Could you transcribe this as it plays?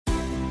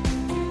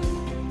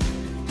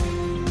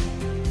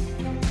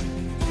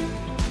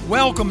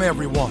Welcome,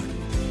 everyone.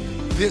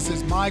 This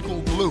is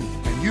Michael Blue,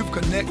 and you've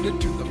connected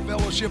to the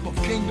Fellowship of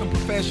Kingdom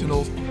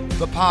Professionals,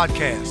 the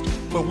podcast,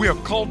 where we are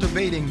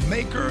cultivating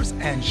makers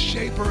and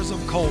shapers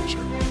of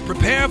culture.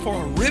 Prepare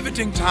for a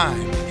riveting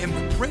time in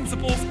the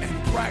principles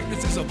and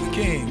practices of the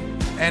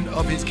King and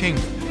of his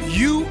kingdom.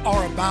 You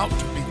are about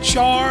to be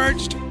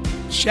charged,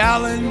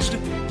 challenged,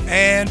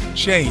 and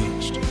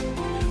changed.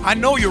 I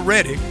know you're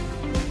ready.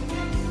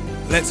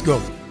 Let's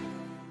go.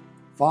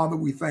 Father,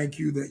 we thank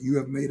you that you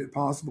have made it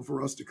possible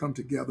for us to come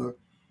together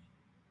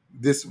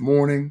this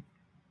morning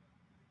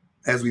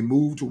as we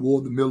move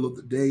toward the middle of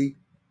the day.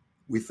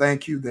 We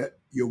thank you that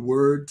your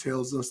word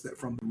tells us that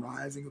from the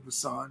rising of the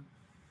sun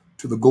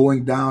to the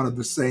going down of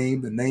the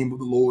same, the name of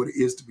the Lord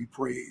is to be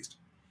praised.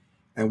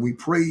 And we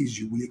praise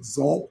you, we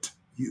exalt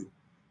you,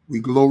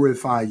 we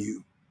glorify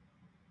you.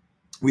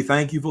 We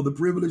thank you for the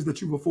privilege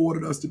that you've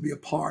afforded us to be a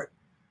part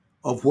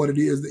of what it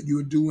is that you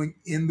are doing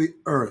in the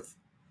earth.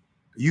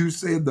 You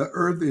said the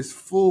earth is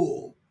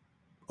full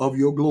of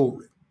your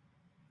glory.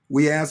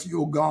 We ask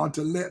you, O God,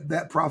 to let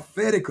that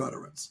prophetic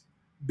utterance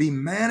be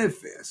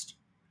manifest.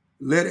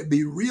 Let it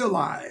be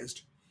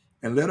realized,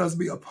 and let us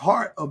be a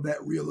part of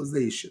that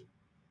realization.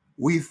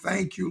 We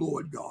thank you,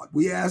 Lord God.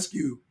 We ask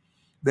you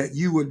that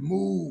you would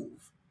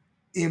move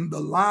in the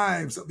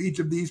lives of each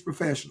of these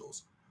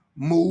professionals,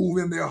 move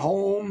in their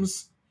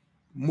homes,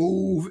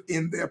 move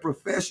in their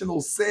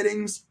professional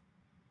settings,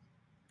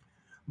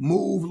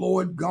 move,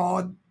 Lord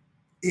God,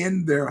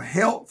 in their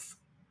health,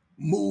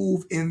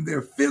 move in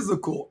their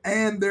physical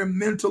and their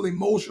mental,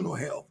 emotional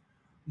health.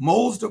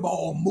 Most of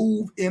all,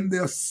 move in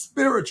their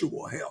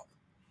spiritual health,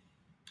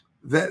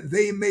 that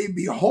they may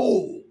be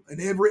whole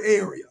in every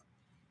area.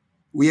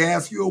 We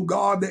ask you, oh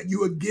God, that you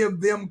would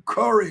give them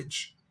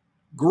courage,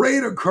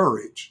 greater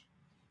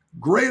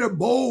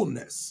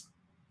boldness,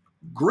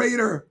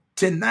 greater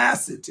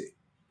tenacity,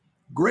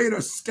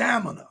 greater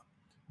stamina.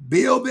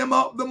 Build them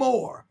up the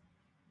more.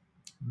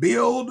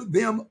 Build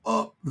them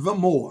up the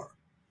more.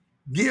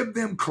 Give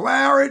them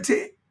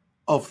clarity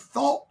of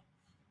thought.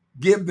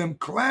 Give them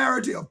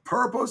clarity of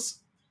purpose.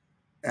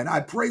 And I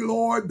pray,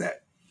 Lord,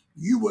 that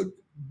you would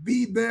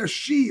be their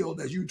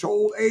shield. As you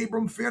told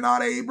Abram, fear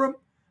not, Abram,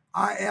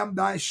 I am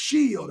thy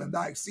shield and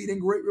thy exceeding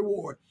great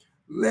reward.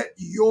 Let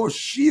your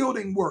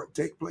shielding work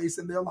take place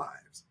in their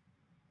lives.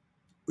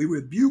 We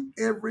rebuke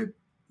every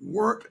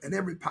work and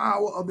every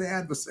power of the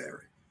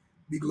adversary.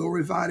 Be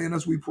glorified in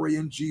us, we pray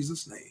in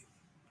Jesus' name.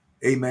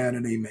 Amen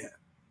and amen.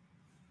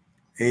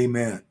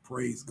 Amen.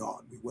 Praise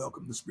God. We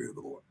welcome the Spirit of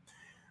the Lord.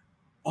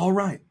 All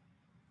right.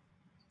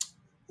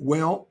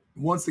 Well,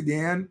 once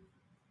again,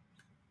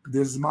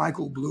 this is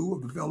Michael Blue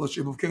of the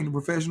Fellowship of Kingdom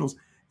Professionals.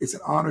 It's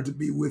an honor to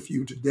be with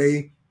you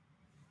today.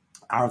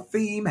 Our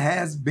theme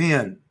has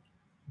been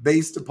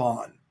based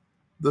upon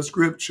the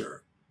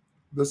scripture.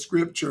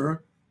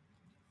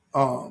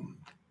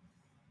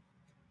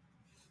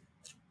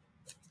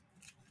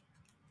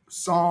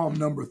 Psalm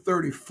number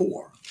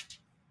 34.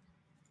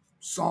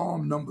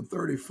 Psalm number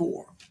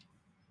 34.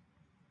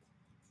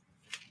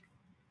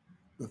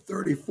 The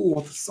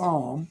 34th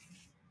Psalm.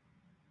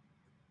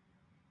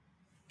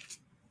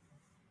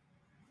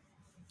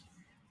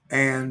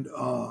 And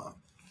the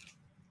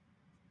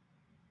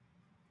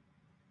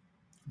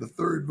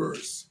third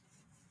verse.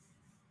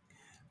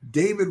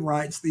 David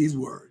writes these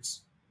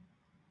words,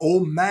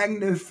 "O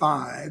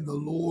magnify the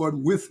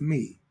Lord with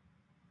me,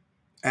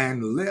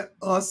 and let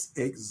us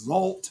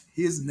exalt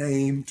his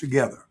name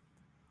together."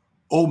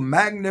 O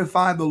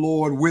magnify the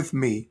Lord with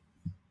me,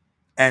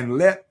 and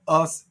let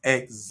us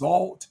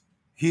exalt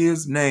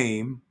his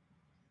name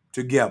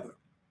together.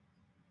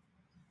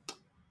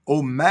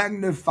 O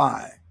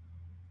magnify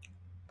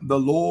the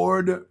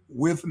Lord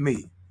with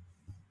me,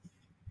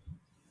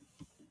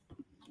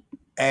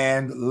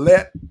 and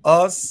let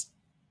us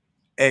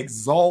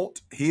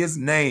exalt his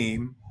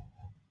name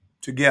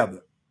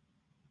together.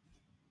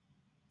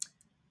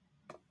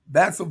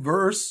 That's a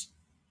verse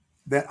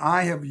that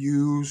I have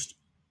used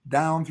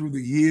down through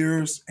the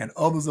years, and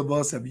others of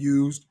us have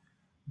used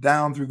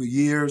down through the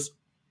years.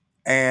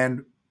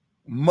 And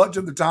much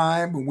of the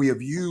time when we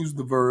have used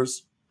the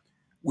verse,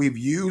 we've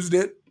used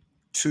it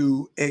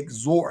to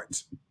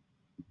exhort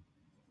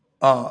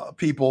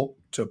people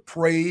to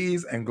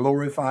praise and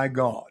glorify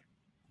God.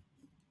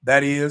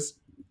 That is,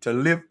 to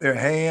lift their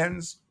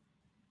hands,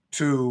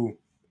 to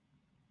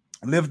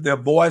lift their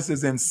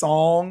voices in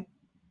song,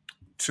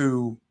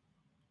 to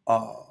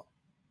bow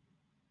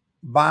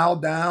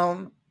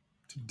down,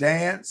 to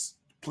dance,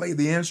 play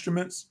the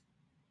instruments.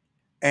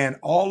 And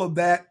all of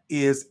that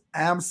is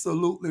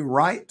absolutely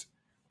right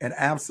and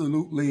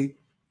absolutely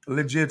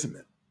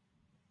legitimate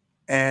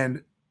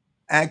and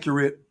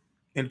accurate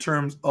in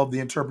terms of the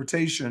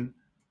interpretation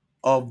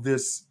of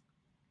this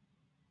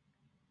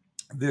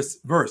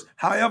verse.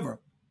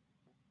 However,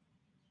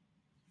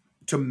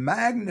 to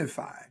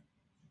magnify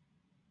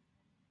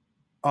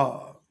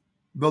the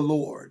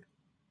Lord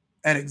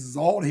and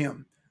exalt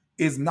him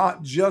is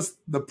not just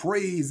the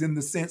praise in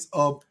the sense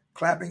of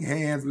clapping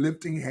hands,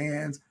 lifting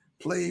hands,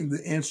 playing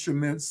the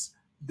instruments,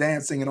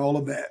 dancing and all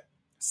of that,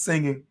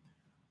 singing,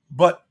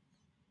 but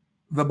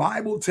The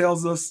Bible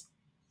tells us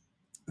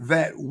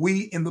that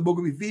we, in the book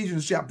of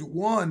Ephesians chapter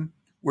 1,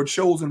 were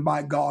chosen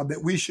by God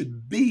that we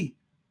should be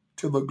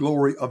to the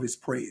glory of his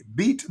praise,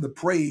 be to the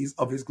praise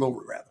of his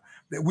glory, rather,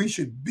 that we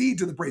should be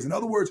to the praise. In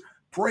other words,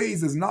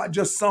 praise is not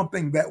just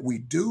something that we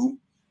do,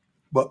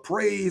 but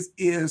praise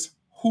is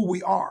who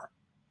we are.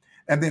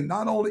 And then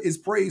not only is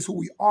praise who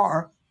we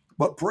are,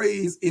 but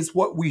praise is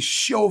what we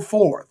show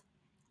forth.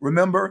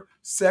 Remember,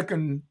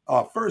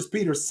 First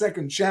Peter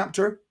second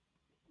chapter,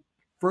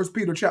 1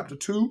 Peter chapter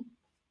 2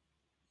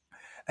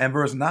 and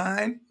verse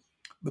 9,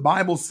 the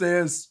Bible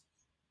says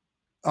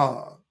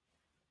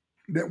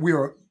that we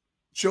are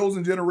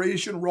chosen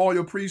generation,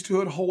 royal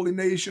priesthood, holy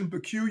nation,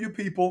 peculiar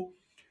people,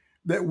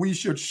 that we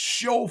should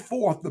show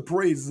forth the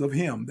praises of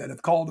him that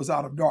hath called us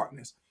out of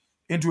darkness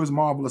into his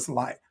marvelous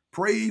light.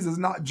 Praise is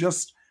not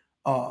just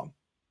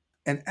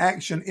an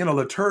action in a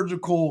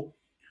liturgical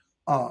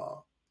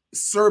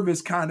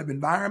service kind of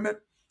environment,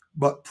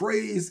 but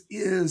praise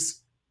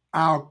is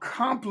our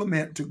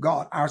compliment to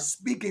God, our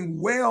speaking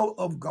well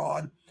of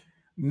God,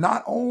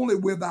 not only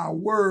with our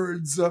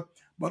words,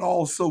 but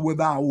also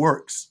with our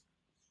works.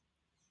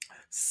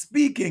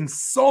 Speaking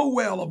so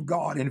well of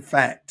God, in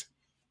fact,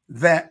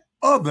 that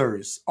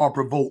others are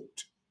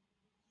provoked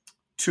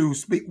to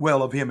speak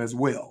well of him as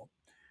well.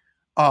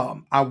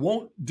 I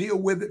won't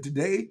deal with it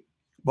today,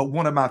 but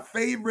one of my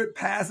favorite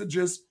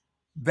passages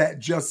that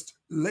just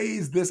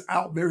lays this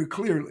out very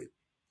clearly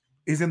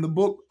is in the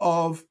book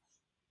of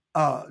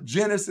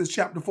Genesis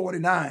chapter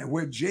 49,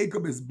 where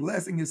Jacob is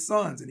blessing his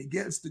sons and he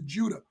gets to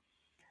Judah.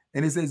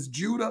 And it says,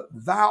 Judah,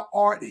 thou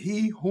art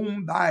he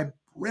whom thy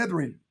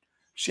brethren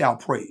shall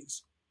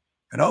praise.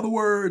 In other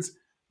words,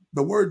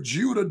 the word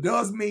Judah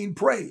does mean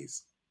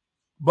praise,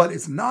 but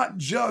it's not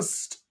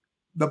just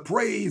the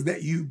praise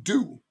that you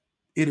do.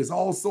 It is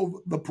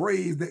also the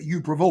praise that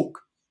you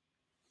provoke.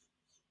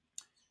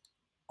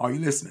 Are you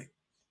listening?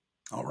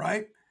 All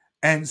right.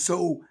 And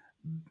so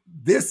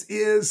this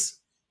is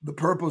the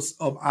purpose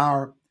of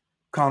our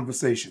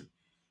conversation.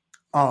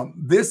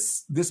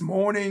 This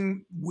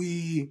morning,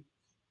 we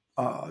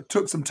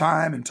took some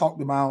time and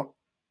talked about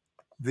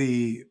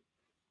the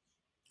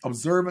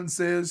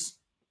observances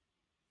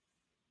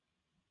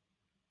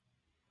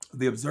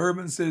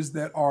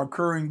that are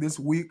occurring this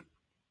week.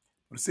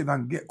 Let's see if I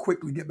can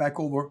quickly get back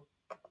over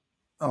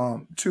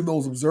to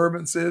those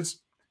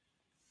observances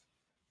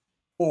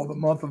for the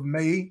month of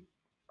May.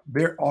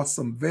 There are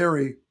some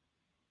very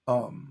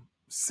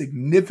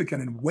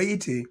significant and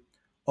weighty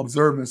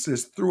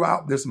observances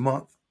throughout this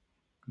month.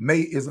 May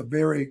is a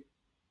very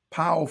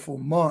powerful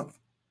month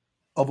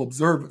of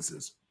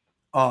observances.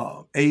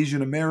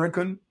 Asian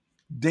American,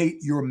 Date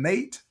Your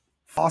Mate,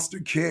 foster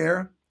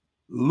care,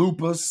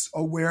 lupus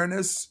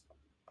awareness,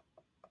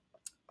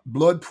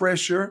 blood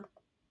pressure,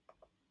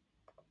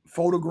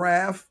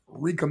 photograph,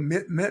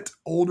 recommitment,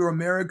 older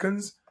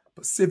Americans,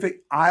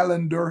 Pacific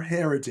Islander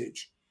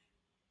heritage.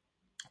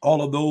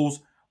 All of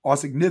those are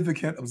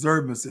significant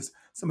observances.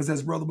 Someone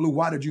says, Brother Blue,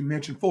 why did you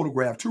mention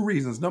photograph? Two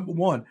reasons. Number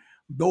one,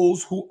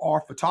 those who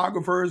are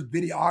photographers,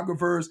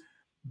 videographers,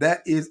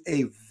 that is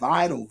a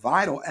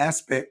vital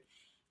aspect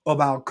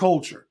of our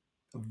culture.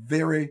 A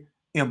very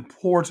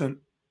important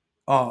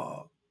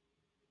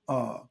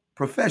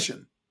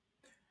profession.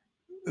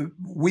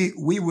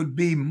 We would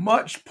be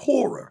much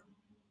poorer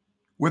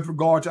with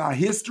regard to our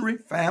history,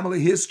 family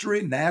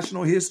history,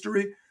 national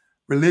history,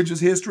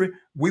 religious history.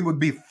 We would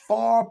be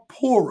far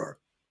poorer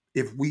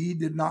if we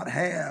did not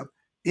have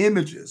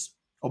images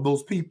of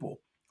those people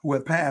who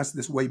have passed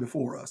this way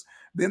before us.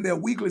 Then there are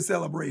weekly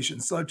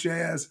celebrations, such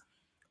as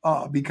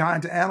Be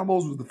Kind to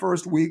Animals was the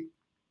first week.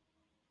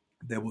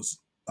 There was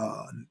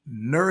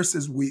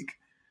Nurses Week.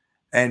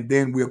 And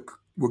then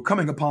we're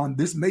coming upon,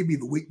 this may be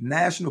the week,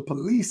 National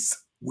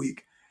Police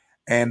Week.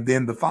 And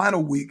then the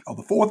final week, or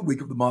the fourth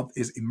week of the month,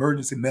 is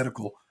Emergency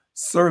Medical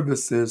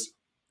Services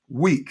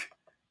Week.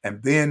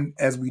 And then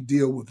as we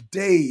deal with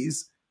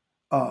days,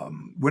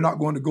 we're not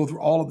going to go through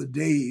all of the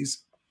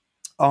days.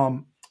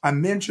 I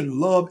mentioned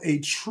Love a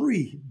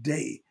Tree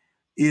Day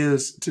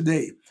is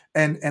today.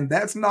 And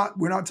that's not,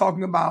 we're not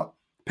talking about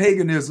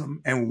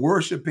paganism and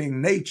worshiping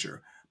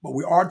nature, but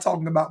we are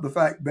talking about the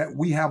fact that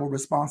we have a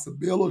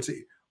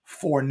responsibility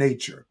for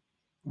nature.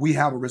 We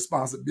have a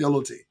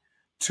responsibility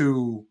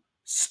to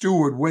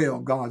steward well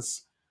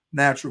God's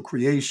natural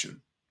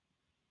creation.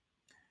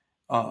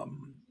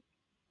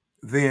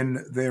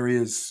 Then there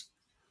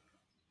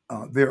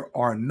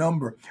are a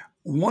number.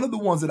 One of the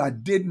ones that I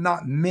did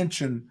not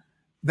mention,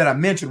 but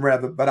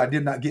I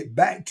did not get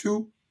back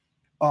to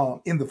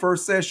in the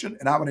first session,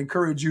 and I would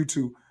encourage you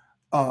to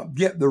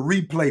get the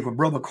replay from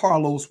Brother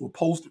Carlos will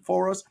post it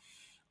for us.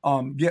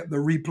 Get the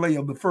replay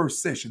of the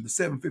first session, the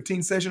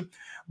 7:15 session.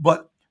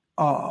 But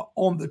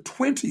on the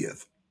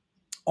 20th,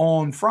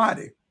 on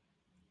Friday,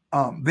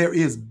 there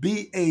is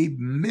Be a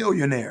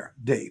Millionaire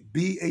Day.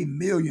 Be a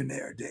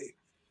Millionaire Day.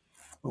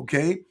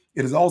 Okay.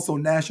 It is also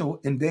National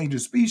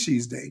Endangered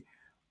Species Day.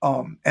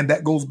 And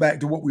that goes back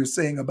to what we were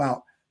saying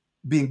about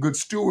being good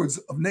stewards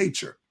of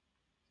nature.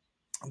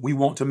 We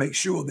want to make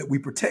sure that we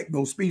protect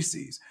those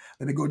species.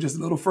 Let me go just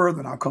a little further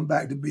and I'll come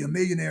back to Be a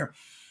Millionaire.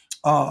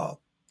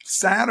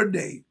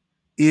 Saturday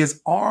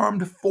is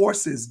Armed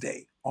Forces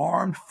Day.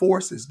 Armed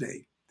Forces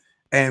Day.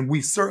 And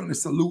we certainly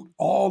salute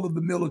all of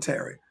the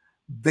military.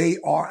 They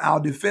are our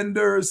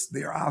defenders.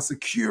 They are our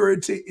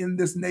security in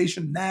this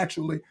nation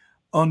naturally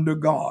under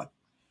God.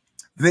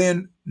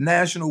 Then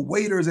National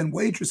Waiters and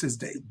Waitresses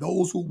Day.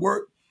 Those who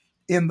work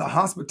in the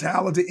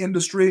hospitality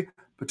industry,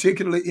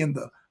 particularly in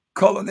the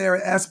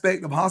culinary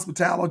aspect of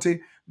hospitality,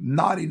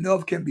 not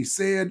enough can be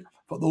said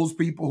for those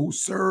people who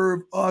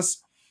serve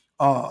us,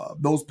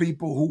 those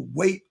people who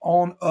wait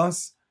on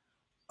us.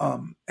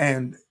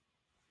 And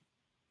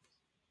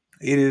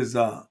it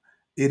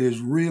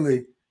is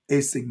really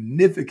a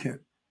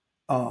significant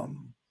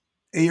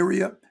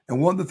area.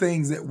 And one of the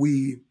things that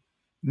we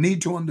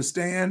need to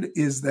understand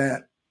is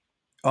that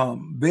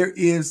there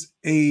is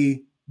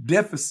a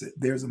deficit.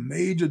 There's a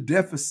major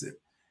deficit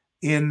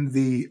in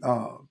the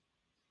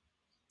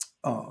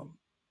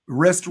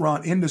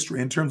restaurant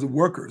industry in terms of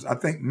workers. I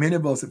think many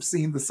of us have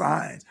seen the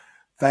signs,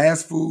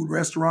 fast food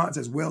restaurants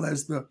as well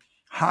as the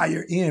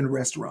higher end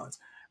restaurants,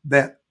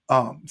 that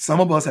some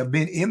of us have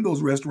been in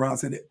those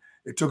restaurants and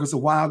it took us a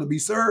while to be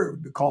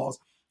served because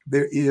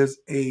there is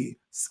a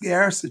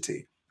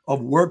scarcity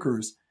of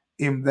workers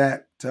in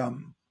that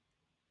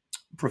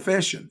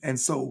profession. And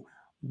so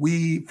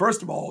we,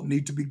 first of all,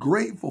 need to be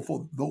grateful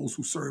for those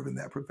who serve in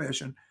that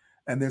profession.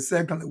 And then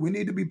secondly, we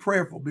need to be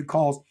prayerful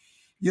because,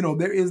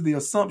 there is the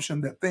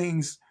assumption that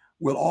things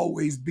will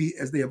always be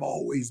as they have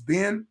always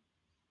been.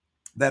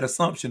 That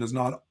assumption is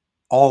not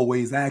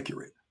always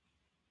accurate.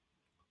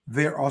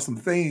 There are some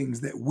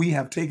things that we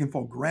have taken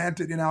for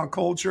granted in our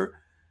culture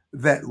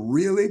that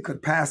really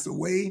could pass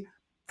away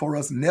for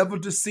us never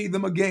to see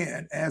them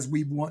again as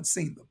we've once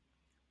seen them.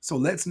 So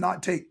let's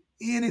not take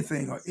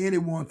anything or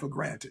anyone for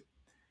granted.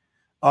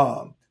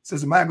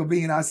 Sister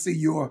McElveen, I see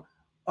your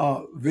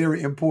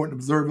very important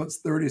observance,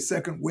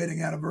 32nd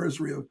wedding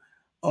anniversary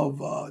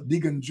of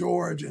Deacon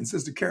George and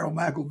Sister Carol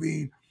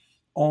McElveen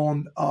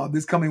on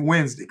this coming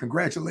Wednesday.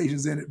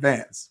 Congratulations in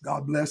advance.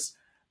 God bless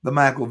the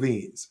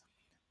McElveens.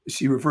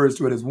 She refers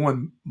to it as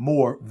one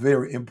more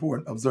very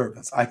important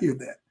observance. I hear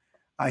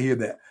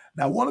that.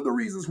 Now, one of the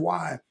reasons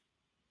why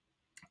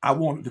I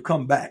wanted to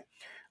come back,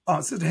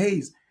 Sister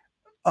Hayes,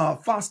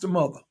 foster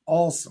mother,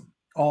 awesome.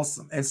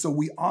 And so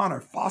we honor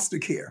foster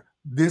care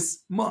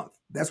this month.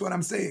 That's what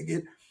I'm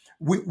saying.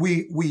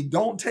 We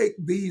don't take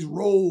these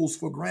roles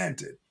for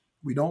granted.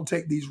 We don't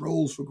take these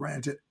roles for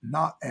granted,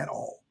 not at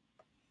all.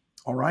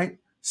 All right.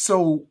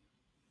 So,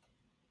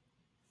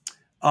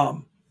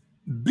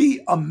 Be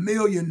a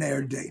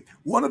Millionaire Day.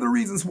 One of the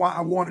reasons why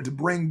I wanted to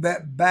bring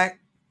that back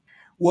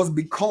was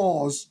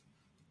because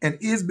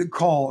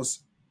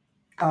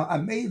I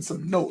made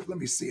some notes. Let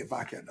me see if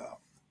I can.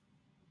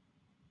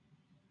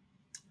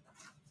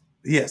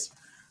 Yes,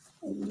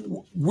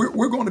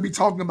 we're going to be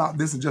talking about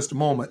this in just a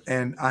moment,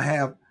 and I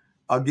have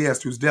a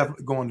guest who's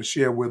definitely going to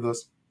share with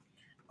us,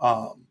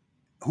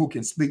 who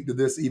can speak to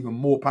this even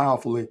more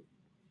powerfully.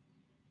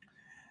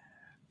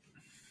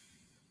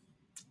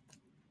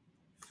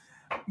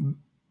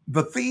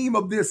 The theme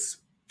of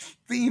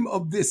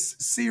this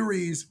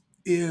series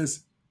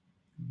is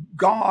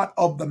God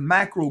of the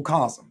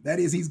macrocosm. That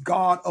is, he's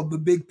God of the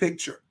big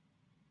picture.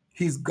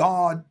 He's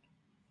God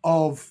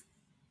of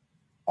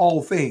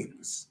all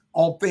things.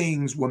 All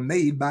things were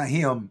made by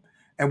him,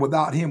 and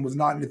without him was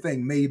not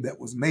anything made that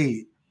was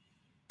made.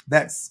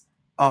 That's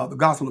the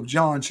Gospel of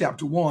John,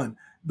 chapter 1.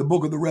 The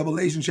book of the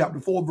Revelation,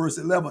 chapter 4, verse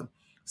 11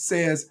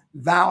 says,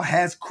 "Thou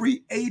hast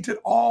created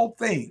all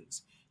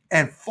things,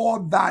 and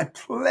for thy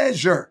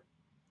pleasure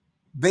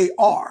they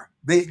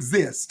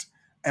exist,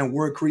 and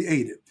were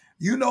created."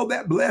 You know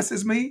that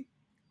blesses me.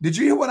 Did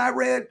you hear what I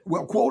read?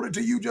 Well, quoted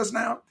to you just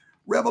now.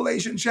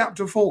 Revelation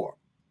chapter 4.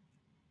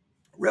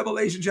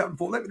 Revelation chapter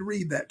 4. Let me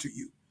read that to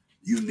you.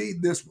 You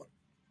need this one.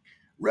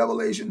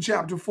 Revelation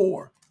chapter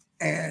 4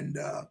 and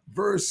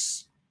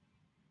verse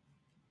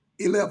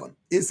 11.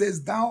 It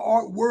says, "Thou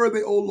art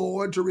worthy, O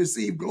Lord, to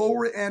receive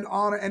glory and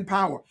honor and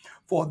power,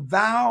 for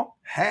thou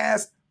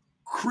hast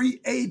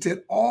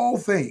created all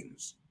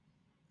things,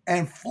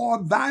 and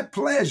for thy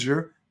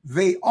pleasure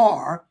they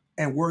are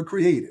and were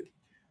created."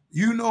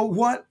 You know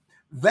what?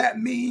 That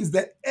means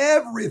that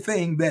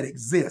everything that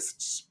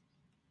exists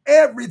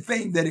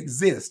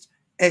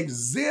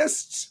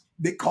exists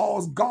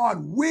because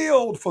God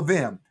willed for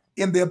them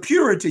in their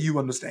purity, you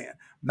understand.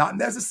 Not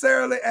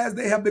necessarily as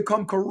they have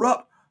become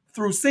corrupt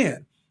through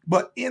sin,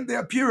 but in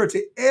their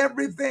purity,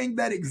 everything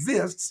that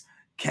exists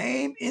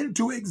came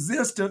into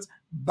existence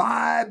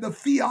by the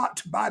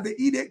fiat, by the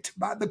edict,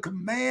 by the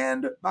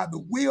command, by the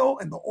will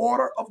and the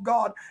order of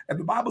God. And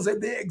the Bible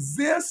said they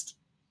exist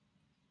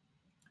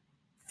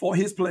for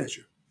his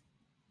pleasure.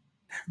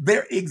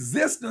 Their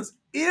existence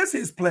is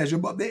his pleasure,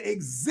 but they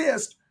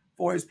exist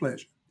for his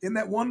pleasure. Isn't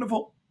that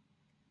wonderful?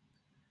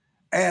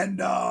 And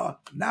now,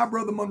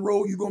 Brother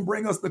Monroe, you're going to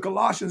bring us the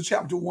Colossians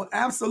chapter 1.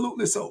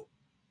 Absolutely so.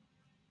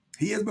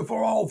 He is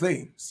before all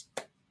things.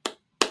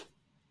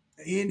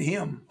 In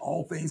him,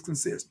 all things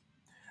consist.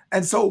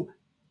 And so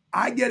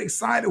I get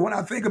excited when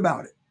I think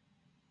about it.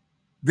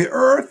 The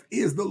earth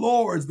is the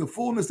Lord's, the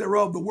fullness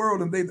thereof, the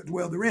world, and they that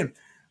dwell therein.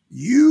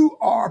 You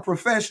are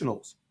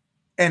professionals,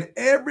 and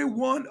every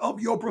one of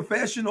your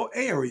professional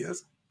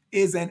areas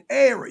is an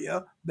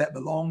area that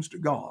belongs to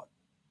God.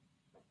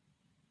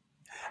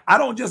 I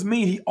don't just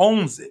mean he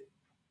owns it.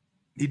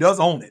 He does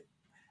own it.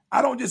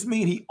 I don't just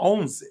mean he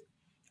owns it.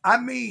 I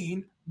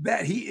mean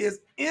that he is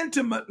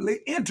intimately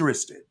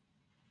interested.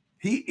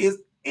 He is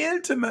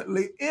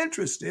intimately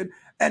interested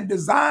and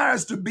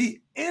desires to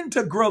be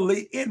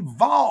integrally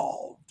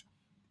involved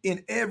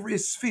in every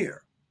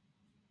sphere.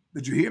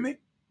 Did you hear me?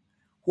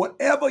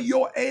 Whatever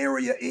your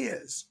area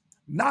is,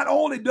 not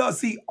only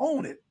does he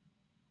own it,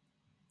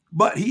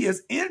 but he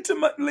is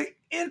intimately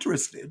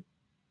interested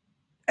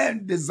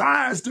and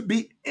desires to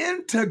be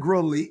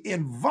integrally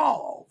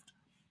involved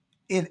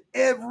in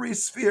every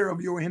sphere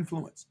of your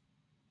influence.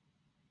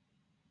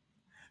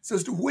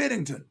 Sister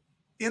Whittington,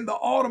 in the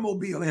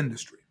automobile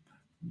industry,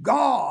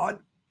 God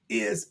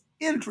is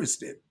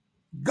interested.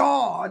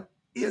 God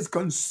is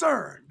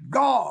concerned.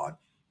 God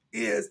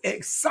is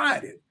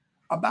excited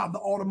about the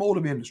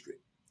automotive industry.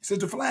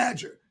 Sister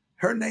Flagger,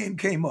 her name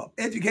came up.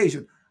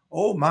 Education.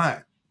 Oh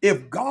my.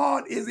 If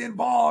God is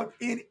involved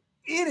in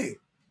any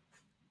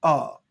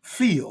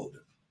field,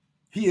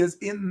 he is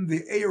in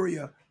the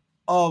area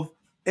of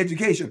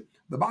education.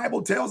 The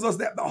Bible tells us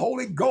that the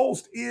Holy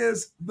Ghost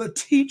is the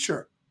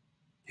teacher.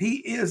 He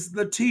is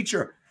the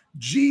teacher.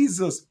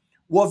 Jesus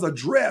was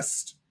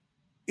addressed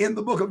in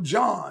the book of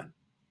John,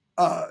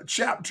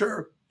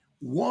 chapter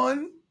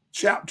 1,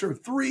 chapter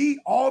 3,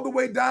 all the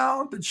way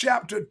down to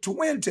chapter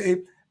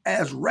 20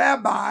 as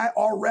Rabbi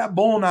or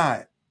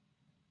Rabboni.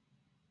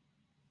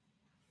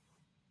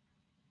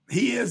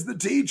 He is the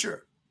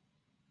teacher.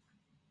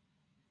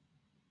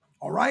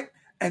 All right?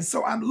 And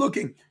so I'm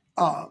looking,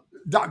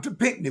 Dr.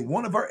 Pinckney,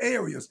 one of our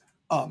areas,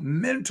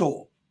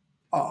 mental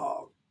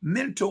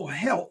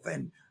health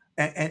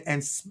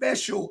and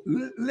special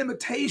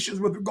limitations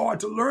with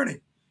regard to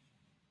learning.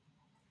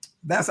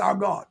 That's our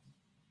God.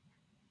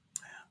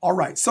 All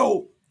right.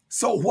 So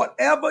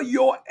whatever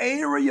your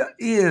area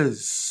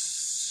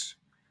is,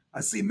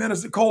 I see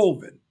Minister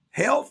Colvin,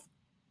 health.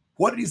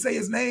 What did he say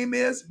his name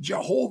is?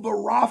 Jehovah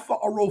Rapha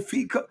or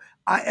Rofika.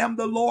 I am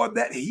the Lord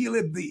that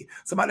healeth thee.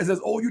 Somebody says,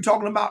 oh, you're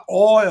talking about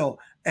oil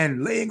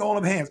and laying on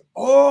of hands.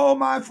 Oh,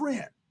 my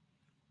friend,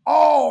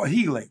 all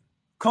healing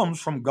comes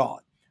from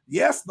God.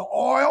 Yes, the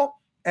oil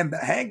and the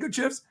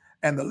handkerchiefs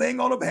and the laying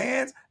on of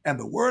hands and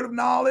the word of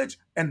knowledge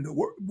and the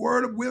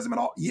word of wisdom and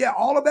all. Yeah,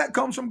 all of that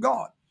comes from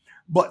God.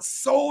 But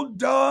so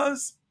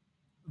does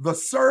the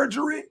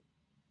surgery.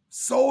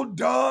 So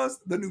does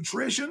the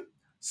nutrition.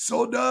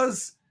 So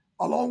does,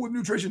 along with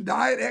nutrition,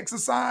 diet,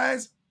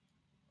 exercise.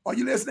 Are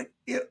you listening?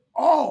 It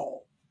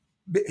all.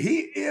 He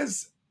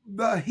is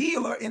the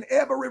healer in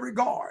every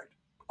regard.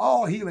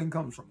 All healing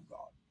comes from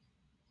God.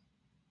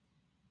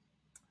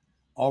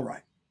 All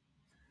right.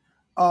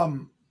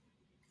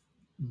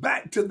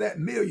 Back to that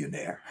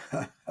millionaire.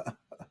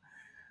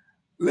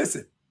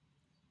 Listen,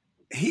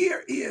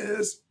 here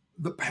is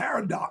the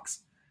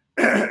paradox.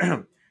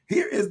 Here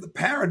is the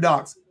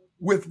paradox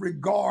with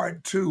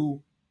regard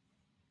to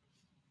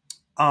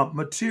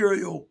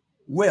material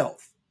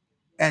wealth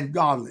and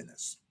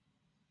godliness.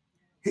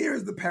 Here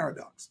is the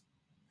paradox.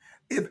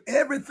 If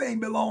everything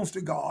belongs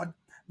to God,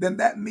 then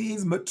that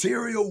means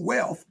material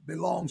wealth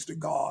belongs to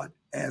God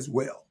as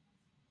well.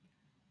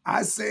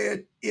 I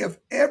said, if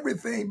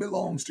everything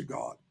belongs to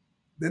God,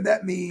 then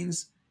that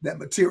means that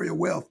material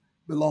wealth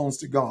belongs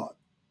to God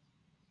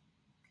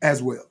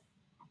as well.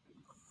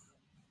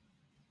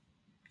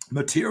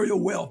 Material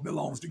wealth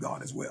belongs to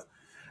God as well.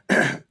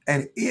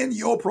 And in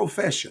your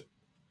profession,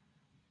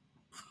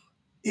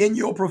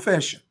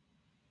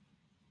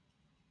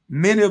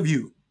 many of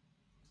you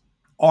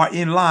are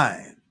in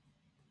line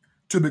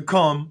to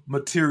become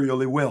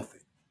materially wealthy.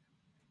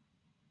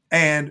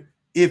 And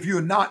if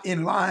you're not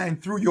in line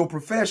through your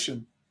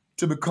profession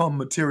to become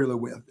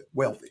materially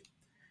wealthy,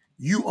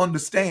 you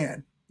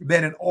understand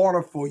that in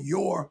order for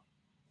your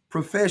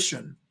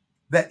profession,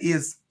 that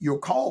is your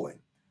calling,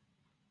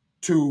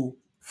 to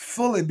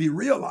fully be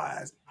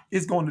realized,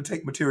 it's going to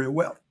take material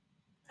wealth.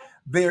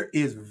 There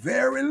is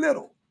very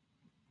little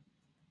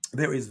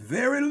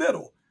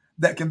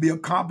that can be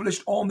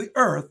accomplished on the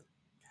earth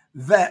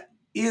that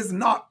is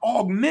not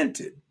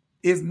augmented,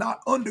 is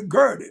not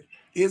undergirded,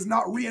 is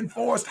not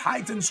reinforced,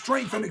 heightened,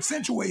 strengthened,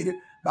 accentuated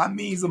by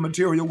means of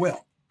material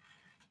wealth.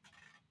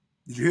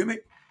 Did you hear me?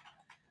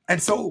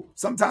 And so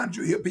sometimes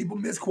you hear people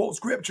misquote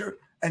scripture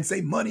and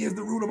say money is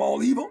the root of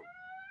all evil.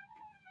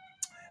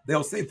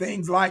 They'll say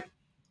things like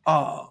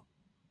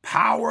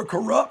power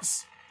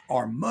corrupts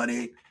or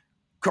money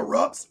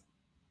corrupts.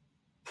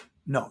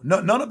 No,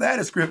 none of that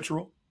is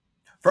scriptural.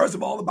 First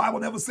of all, the Bible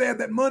never said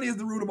that money is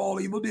the root of all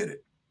evil, did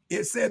it?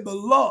 It said the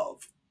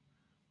love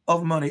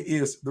of money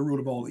is the root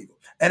of all evil.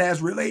 And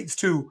as relates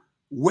to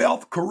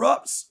wealth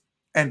corrupts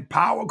and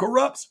power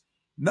corrupts,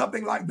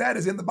 nothing like that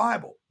is in the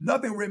Bible.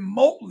 Nothing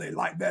remotely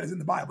like that is in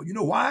the Bible. You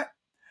know why?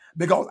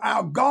 Because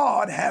our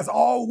God has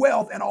all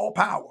wealth and all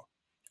power.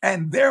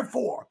 And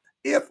therefore,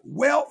 if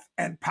wealth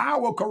and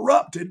power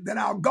corrupted, then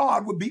our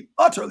God would be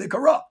utterly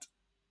corrupt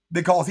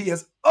because he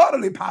is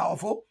utterly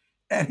powerful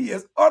and he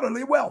is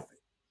utterly wealthy.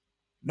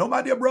 No,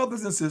 my dear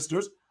brothers and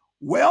sisters,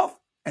 wealth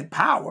and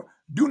power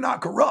do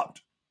not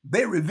corrupt.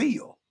 They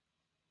reveal.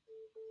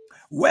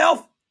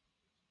 Wealth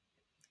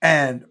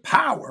and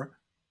power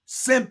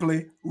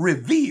simply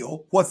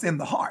reveal what's in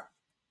the heart.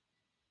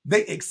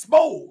 They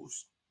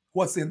expose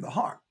what's in the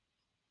heart.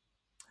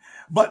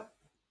 But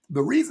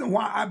the reason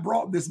why I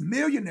brought this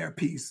millionaire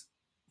piece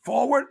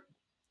forward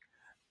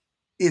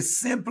is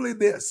simply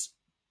this.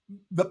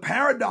 The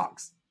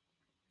paradox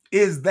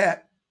is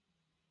that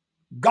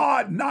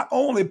God not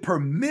only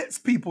permits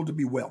people to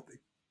be wealthy,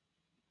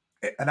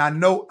 and I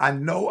know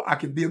I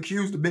can be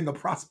accused of being a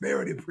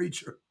prosperity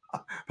preacher,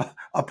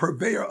 a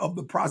purveyor of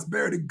the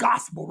prosperity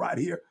gospel right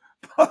here,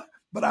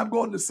 but I'm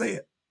going to say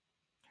it.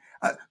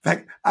 In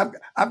fact,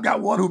 I've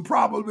got one who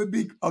probably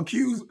be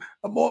accused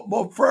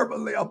more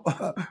fervently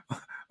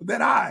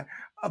than I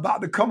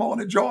about to come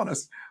on and join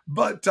us.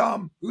 But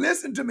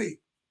listen to me.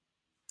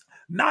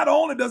 Not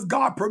only does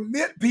God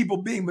permit people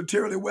being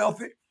materially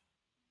wealthy,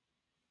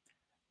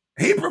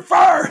 he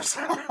prefers,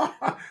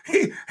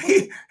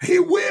 he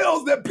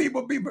wills that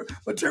people be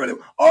materially.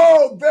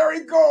 Oh, there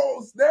he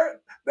goes.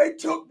 There they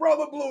took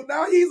Brother Blue.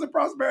 Now he's a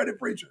prosperity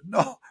preacher.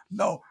 No.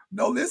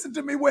 Listen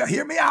to me well.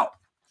 Hear me out.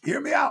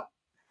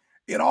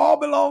 It all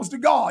belongs to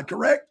God,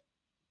 correct?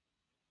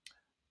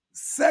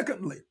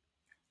 Secondly,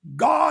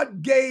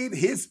 God gave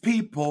his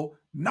people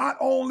not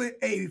only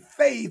a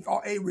faith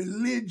or a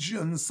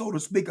religion, so to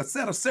speak, a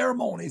set of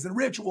ceremonies and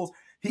rituals,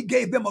 he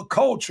gave them a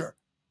culture.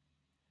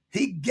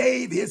 He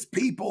gave his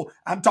people,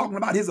 I'm talking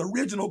about his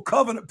original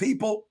covenant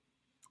people,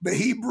 the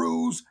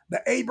Hebrews,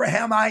 the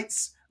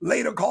Abrahamites,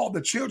 later called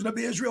the children of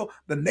Israel,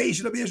 the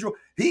nation of Israel.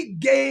 He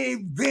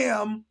gave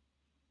them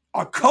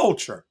a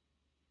culture.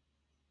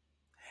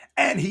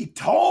 And he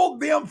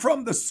told them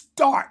from the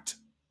start,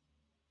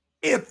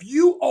 if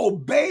you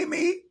obey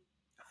me,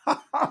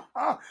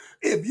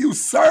 if you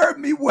serve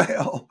me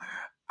well,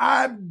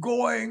 I'm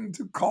going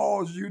to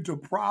cause you to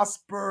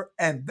prosper,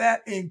 and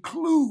that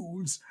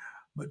includes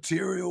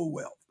material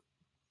wealth.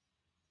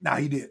 Now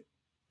he did.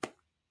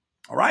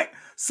 All right.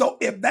 So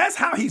if that's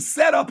how he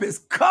set up his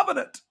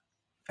covenant,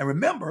 and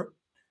remember,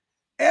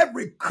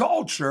 every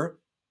culture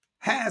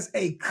has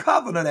a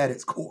covenant at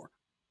its core.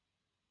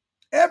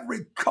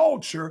 Every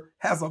culture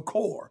has a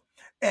core.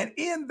 And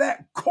in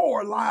that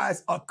core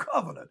lies a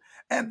covenant.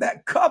 And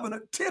that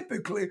covenant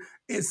typically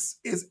is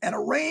an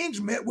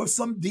arrangement with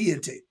some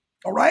deity.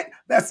 All right?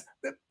 That's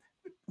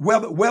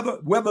whether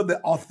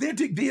the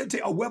authentic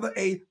deity or whether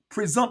a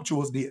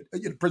presumptuous deity,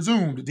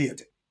 presumed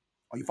deity.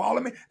 Are you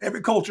following me?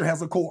 Every culture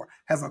has a core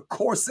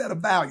set of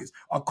values,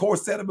 a core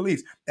set of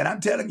beliefs. And I'm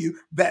telling you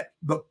that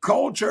the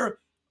culture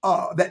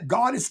that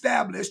God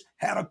established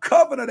had a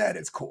covenant at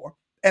its core.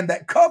 And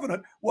that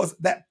covenant was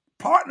that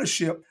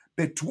partnership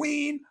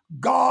between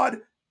God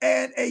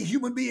and a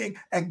human being.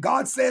 And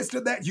God says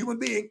to that human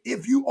being,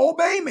 if you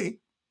obey me,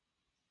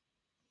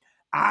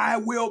 I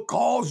will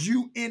cause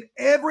you in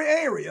every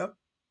area.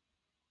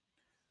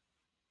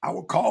 I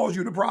will cause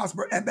you to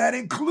prosper. And that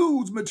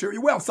includes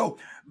material wealth. So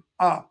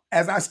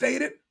as I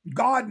stated,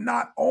 God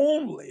not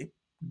only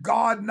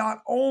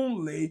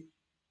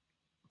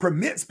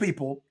permits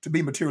people to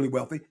be materially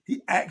wealthy,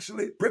 he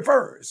actually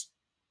prefers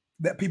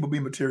that people be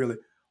materially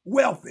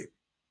wealthy.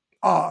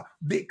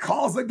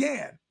 Because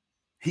again,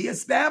 he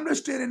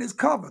established it in his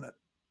covenant.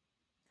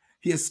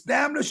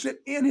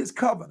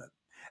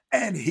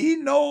 And he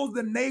knows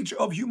the nature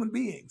of human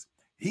beings.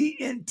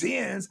 He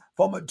intends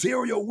for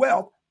material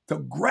wealth to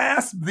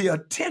grasp the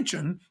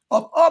attention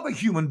of other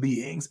human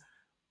beings,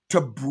 to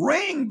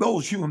bring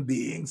those human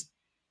beings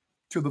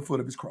to the foot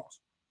of his cross.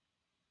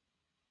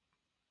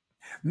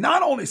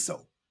 Not only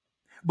so,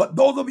 but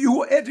those of you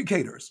who are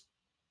educators,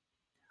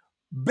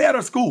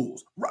 better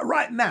schools.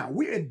 Right now,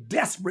 we're in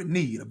desperate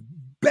need of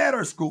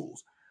better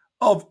schools,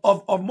 of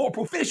more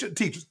proficient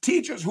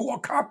teachers who are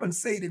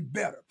compensated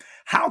better.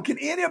 How can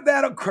any of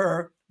that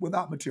occur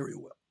without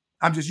material wealth?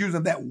 I'm just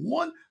using that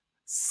one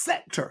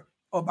sector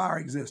of our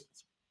existence.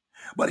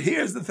 But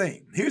here's the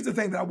thing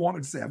that I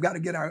wanted to say. I've got to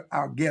get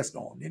our guest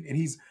on, and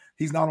he's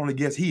not only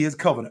guest, he is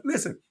covenant.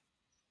 Listen,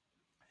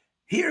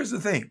 here's the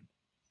thing.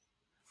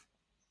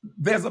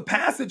 There's a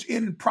passage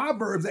in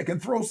Proverbs that can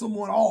throw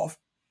someone off,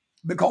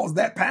 because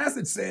that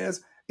passage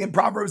says in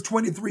Proverbs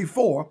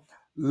 23:4,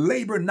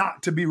 labor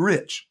not to be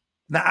rich.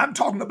 Now, I'm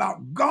talking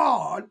about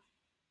God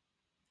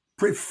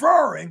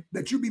preferring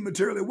that you be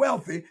materially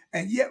wealthy,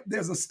 and yet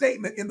there's a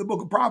statement in the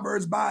book of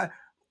Proverbs by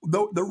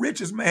the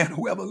richest man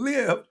who ever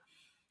lived,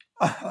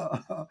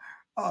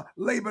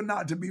 labor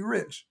not to be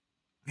rich.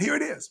 Here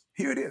it is.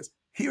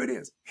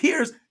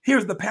 Here's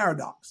the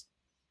paradox.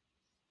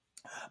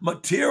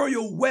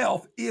 Material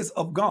wealth is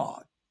of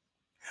God,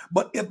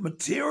 but if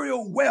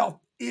material wealth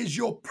is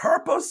your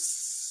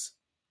purpose,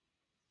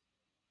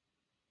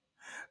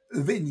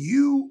 then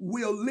you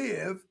will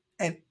live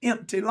an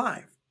empty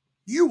life.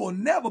 You will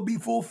never be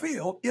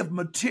fulfilled if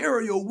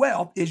material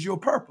wealth is your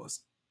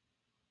purpose.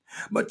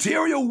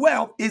 Material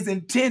wealth is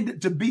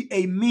intended to be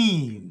a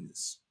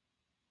means,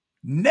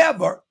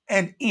 never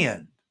an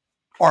end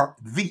or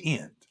the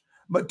end.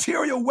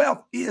 Material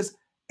wealth is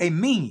a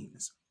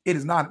means. It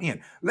is not an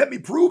end. Let me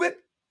prove it.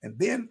 And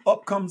then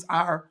up comes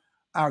our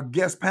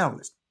guest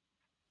panelist.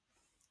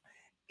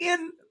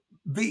 In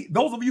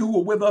those of you who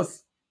were with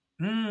us,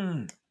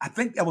 I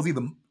think that was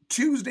either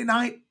Tuesday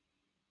night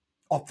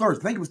or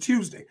Thursday. I think it was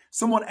Tuesday.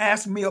 Someone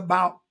asked me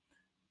about,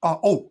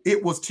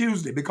 it was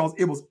Tuesday because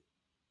it was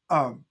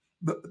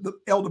the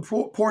elder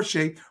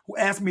Porche who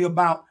asked me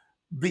about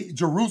the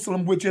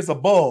Jerusalem which is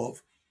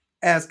above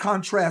as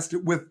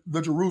contrasted with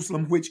the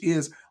Jerusalem which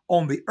is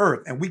on the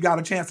earth. And we got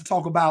a chance to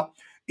talk about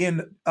in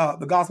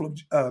the gospel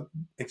of,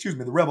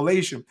 the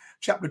Revelation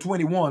chapter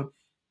 21,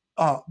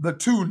 the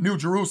two New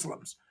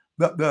Jerusalems,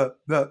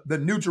 the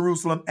New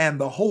Jerusalem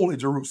and the Holy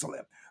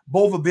Jerusalem.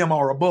 Both of them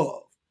are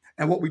above.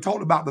 And what we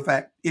talked about the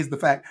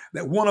fact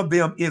that one of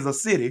them is a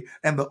city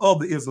and the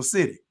other is a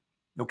city.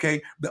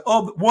 Okay, the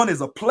other one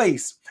is a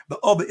place, the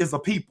other is a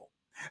people.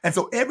 And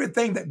so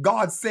everything that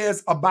God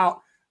says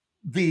about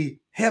the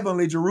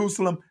heavenly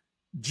Jerusalem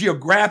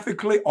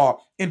geographically or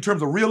in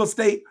terms of real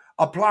estate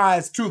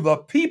applies to the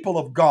people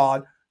of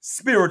God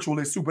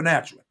spiritually,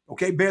 supernaturally.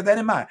 Okay, bear that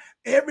in mind.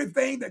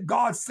 Everything that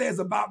God says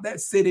about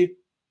that city,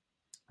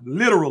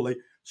 literally,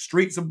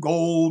 streets of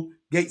gold,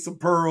 gates of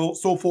pearl,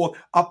 so forth,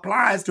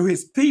 applies to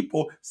his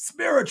people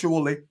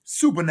spiritually,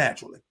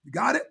 supernaturally. You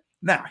got it?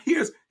 Now,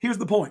 here's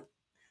the point.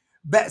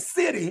 That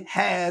city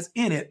has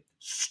in it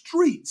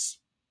streets,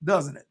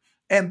 doesn't it?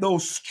 And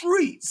those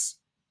streets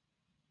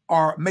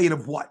are made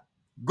of what?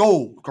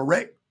 Gold,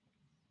 correct?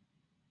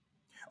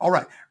 All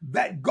right.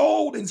 That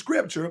gold in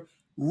scripture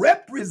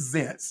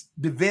represents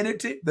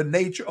divinity, the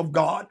nature of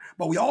God.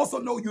 But we also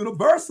know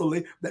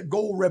universally that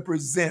gold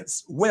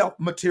represents wealth,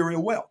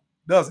 material wealth,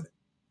 doesn't it?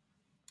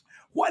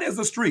 What is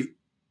a street?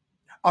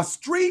 A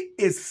street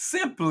is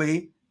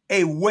simply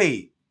a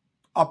way,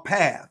 a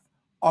path,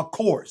 a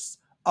course,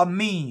 a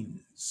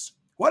means.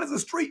 What is a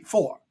street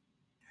for?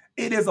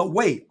 It is a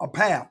way, a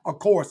path, a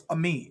course, a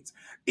means.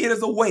 It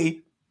is a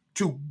way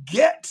to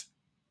get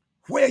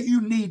where you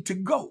need to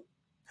go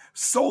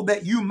so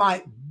that you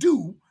might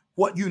do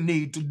what you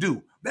need to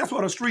do. That's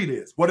what a street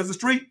is. What is a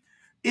street?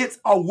 It's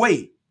a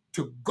way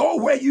to go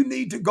where you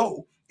need to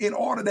go in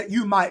order that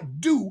you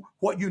might do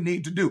what you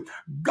need to do.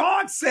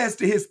 God says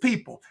to his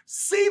people,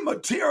 see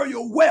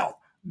material wealth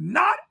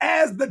not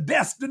as the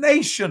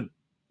destination,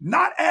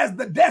 not as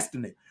the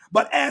destiny,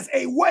 but as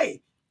a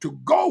way to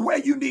go where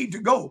you need to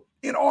go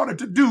in order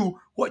to do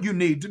what you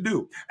need to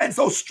do. And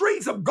so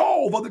streets of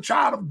gold for the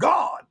child of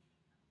God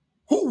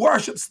who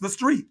worships the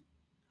street,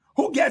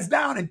 who gets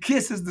down and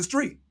kisses the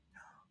street.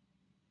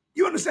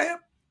 You understand?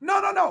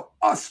 No.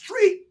 A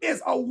street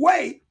is a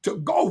way to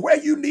go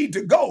where you need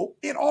to go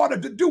in order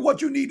to do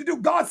what you need to do.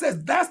 God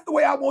says, that's the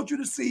way I want you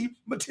to see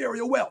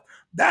material wealth.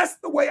 That's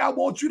the way I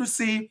want you to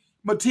see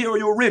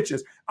material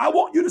riches. I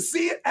want you to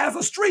see it as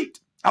a street.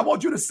 I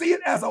want you to see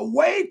it as a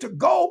way to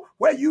go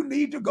where you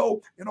need to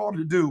go in order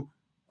to do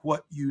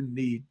what you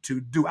need to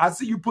do. I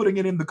see you putting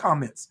it in the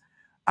comments.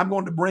 I'm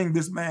going to bring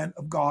this man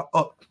of God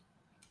up.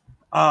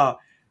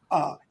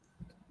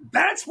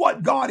 That's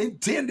what God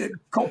intended,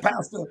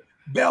 Co-Pastor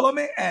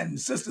Bellamy and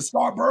Sister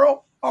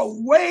Scarborough, a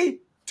way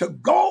to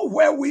go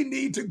where we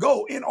need to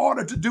go in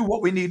order to do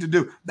what we need to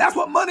do. That's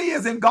what money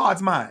is in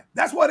God's mind.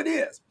 That's what it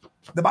is.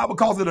 The Bible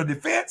calls it a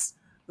defense.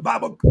 The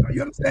Bible,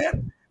 you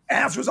understand,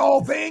 answers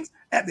all things.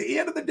 At the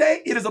end of the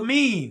day, it is a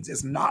means.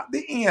 It's not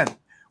the end.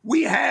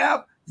 We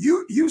have,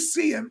 you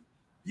see him.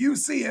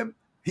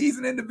 He's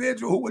an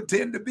individual who would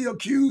tend to be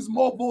accused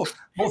more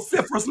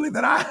vociferously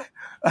than I.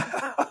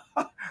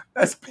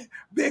 That's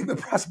being the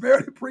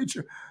prosperity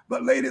preacher.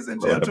 But ladies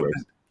and gentlemen,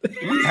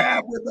 we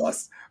have with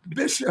us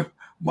Bishop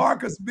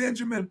Marcus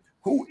Benjamin,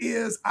 who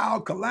is our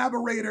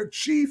collaborator,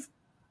 chief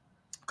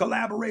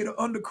collaborator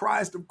under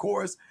Christ, of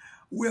course,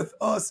 with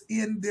us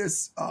in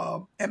this,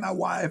 and my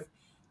wife,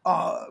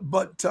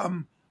 but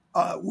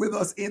with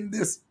us in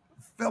this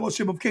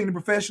Fellowship of Kingdom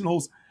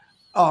Professionals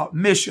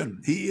mission.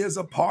 He is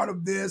a part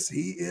of this.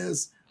 He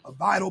is a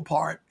vital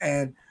part,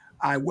 and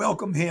I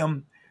welcome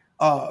him.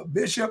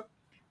 Bishop,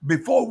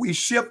 before we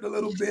shift a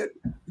little bit,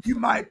 you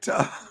might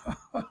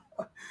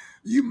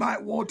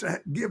want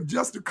to give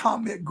just a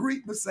comment.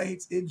 Greet the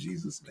saints in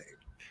Jesus' name.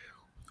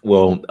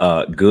 Well,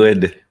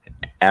 good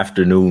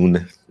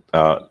afternoon.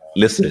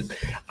 Listen,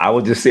 I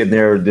was just sitting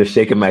there just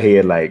shaking my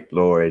head like,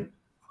 Lord,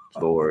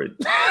 Lord,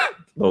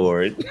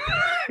 Lord,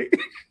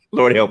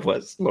 Lord help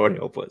us. Lord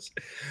help us.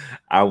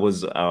 I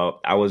was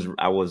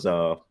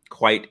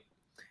quite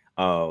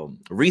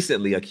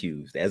recently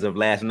accused, as of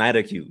last night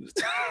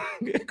accused,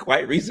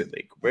 quite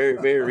recently, very,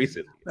 very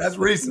recently. That's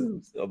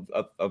recent.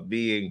 Of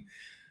being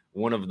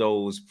one of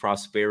those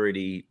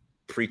prosperity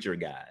preacher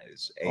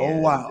guys.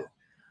 And,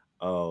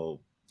 wow.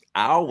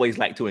 I always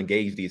like to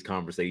engage these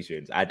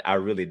conversations. I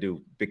really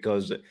do,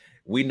 because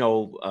we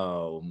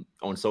know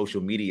on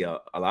social media,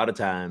 a lot of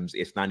times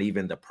it's not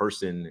even the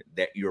person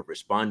that you're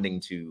responding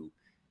to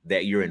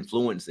that you're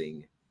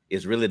influencing.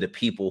 is really the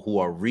people who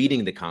are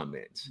reading the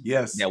comments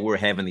Yes. that we're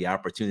having the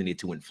opportunity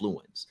to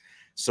influence.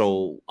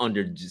 So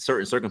under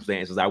certain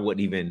circumstances, I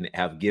wouldn't even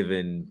have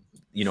given,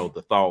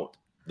 the thought,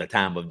 the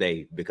time of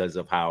day, because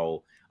of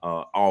how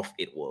off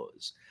it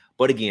was.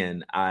 But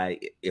again,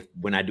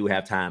 when I do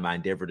have time, I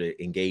endeavor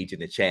to engage in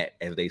the chat,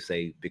 as they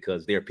say,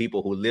 because there are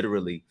people who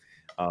literally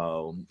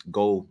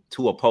go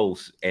to a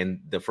post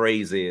and the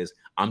phrase is,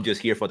 "I'm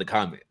just here for the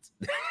comments."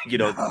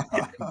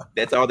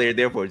 That's all they're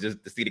there for,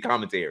 just to see the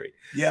commentary.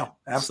 Yeah,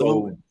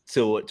 absolutely.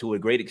 So to a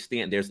great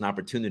extent, there's an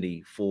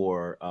opportunity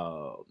for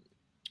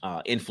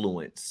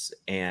influence,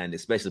 and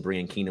especially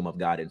bringing kingdom of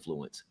God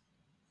influence.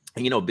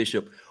 And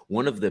Bishop,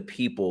 one of the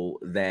people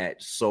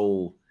that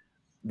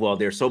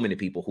there's so many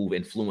people who've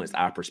influenced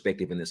our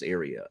perspective in this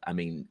area. I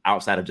mean,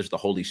 outside of just the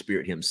Holy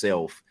Spirit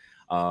himself,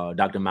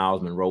 Dr.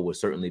 Miles Monroe would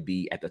certainly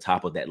be at the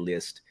top of that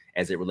list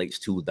as it relates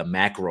to the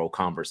macro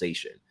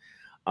conversation.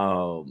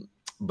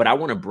 But I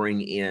want to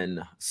bring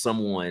in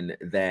someone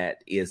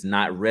that is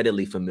not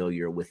readily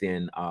familiar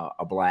within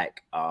a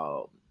Black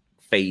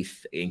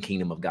faith and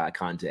kingdom of God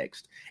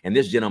context. And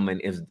this gentleman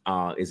is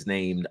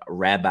named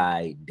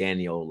Rabbi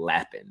Daniel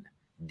Lapin,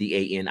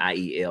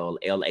 Daniel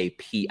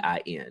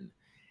Lapin.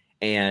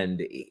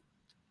 And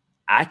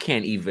I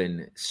can't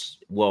even,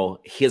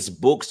 his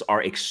books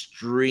are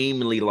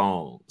extremely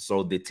long.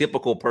 So the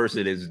typical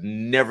person is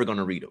never going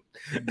to read them.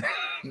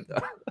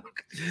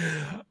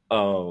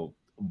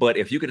 But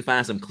if you can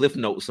find some cliff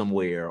notes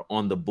somewhere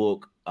on the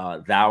book,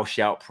 Thou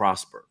Shalt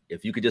Prosper,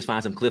 if you could just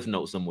find some cliff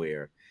notes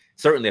somewhere,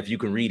 certainly if you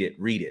can read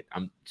it.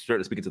 I'm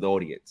certainly speaking to the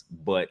audience,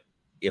 but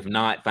if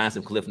not, find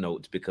some cliff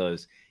notes,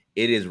 because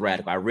it is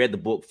radical. I read the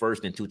book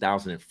first in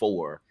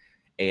 2004,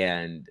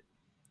 and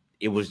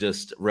it was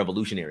just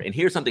revolutionary. And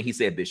here's something he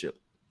said, Bishop.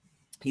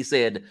 He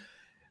said,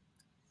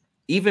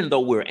 even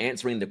though we're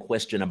answering the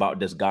question about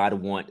does God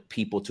want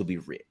people to be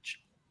rich,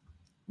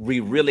 we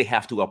really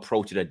have to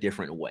approach it a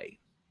different way.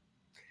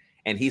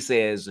 And he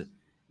says,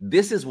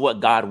 this is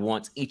what God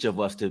wants each of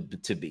us to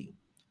be.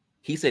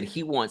 He said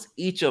he wants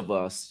each of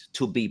us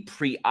to be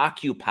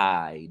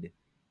preoccupied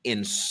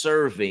in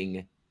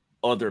serving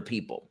other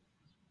people.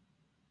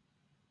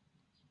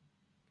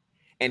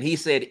 And he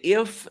said,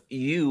 if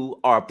you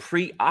are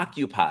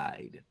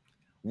preoccupied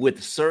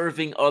with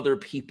serving other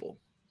people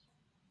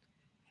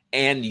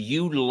and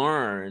you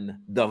learn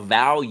the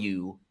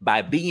value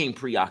by being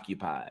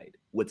preoccupied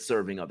with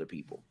serving other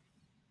people,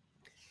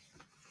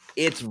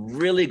 it's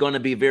really going to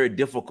be very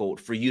difficult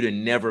for you to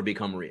never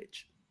become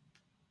rich.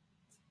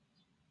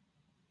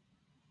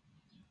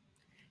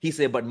 He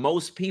said, but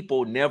most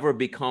people never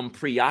become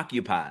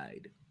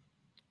preoccupied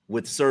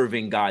with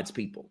serving God's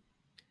people.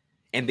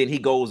 And then he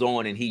goes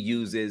on and he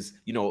uses,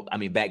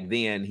 back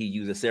then he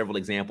uses several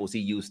examples. He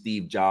used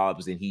Steve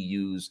Jobs and he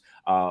used,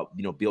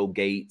 Bill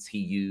Gates. He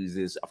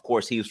uses, of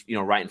course, he's,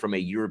 writing from a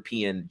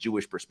European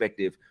Jewish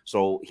perspective.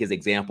 So his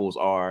examples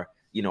are,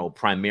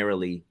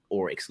 primarily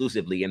or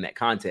exclusively in that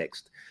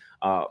context.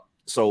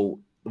 So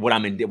what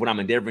I'm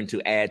endeavoring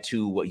to add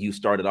to what you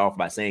started off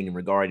by saying in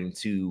regarding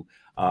to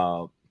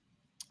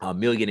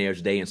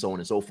Millionaire's Day and so on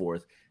and so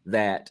forth,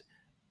 that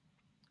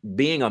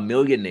being a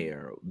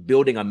millionaire,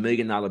 building $1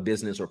 million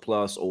business or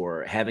plus,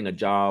 or having a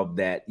job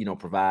that,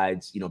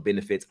 provides,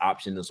 benefits,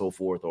 options and so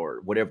forth,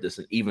 or whatever this,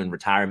 even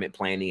retirement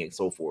planning and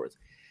so forth.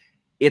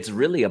 It's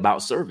really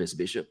about service,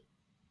 Bishop.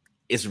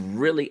 It's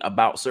really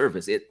about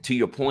service. To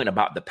your point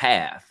about the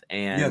path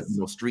and,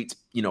 yes. Streets,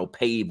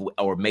 paved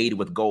or made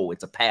with gold.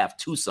 It's a path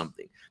to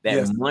something. That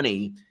yes.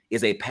 money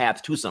is a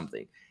path to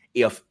something.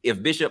 If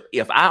Bishop,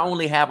 if I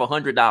only have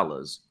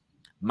 $100,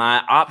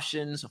 my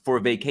options for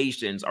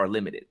vacations are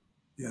limited.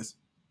 Yes.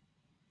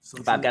 So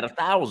if I've got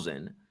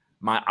 1,000,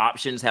 my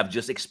options have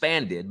just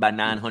expanded by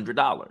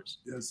 $900.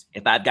 Yes.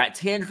 If I've got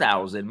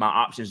 10,000, my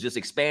options just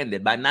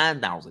expanded by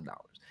 $9,000.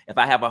 If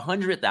I have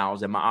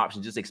 100,000, my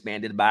options just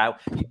expanded by.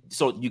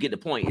 So you get the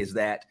point, is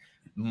that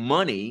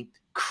money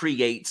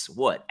creates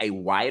what? A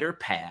wider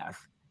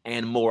path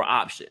and more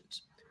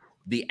options.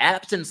 The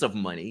absence of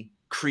money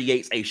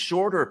creates a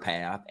shorter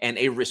path and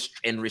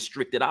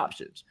restricted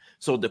options.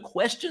 So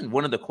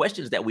one of the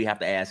questions that we have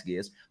to ask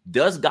is,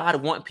 does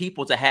God want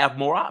people to have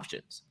more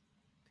options?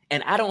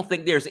 And I don't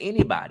think there's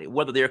anybody,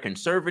 whether they're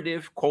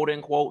conservative, quote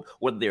unquote,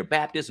 whether they're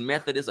Baptist,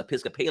 Methodist,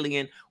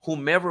 Episcopalian,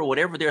 whomever,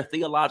 whatever their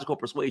theological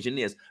persuasion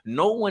is,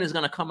 no one is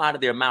going to come out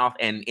of their mouth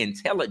and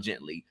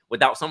intelligently,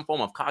 without some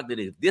form of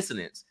cognitive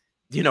dissonance,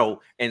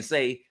 and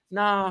say,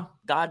 nah,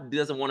 God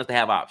doesn't want us to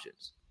have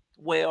options.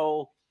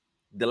 Well,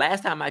 the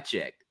last time I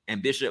checked,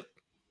 and Bishop,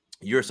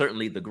 you're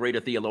certainly the greater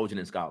theologian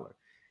and scholar,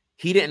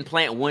 he didn't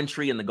plant one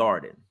tree in the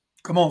garden.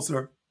 Come on,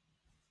 sir.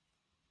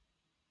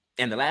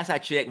 And the last I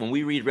checked, when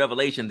we read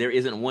Revelation, there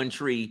isn't one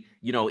tree,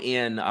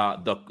 in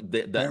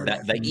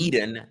the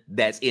Eden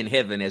that's in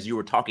heaven, as you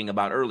were talking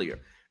about earlier.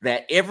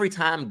 That every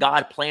time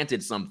God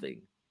planted something,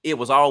 it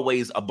was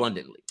always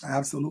abundantly.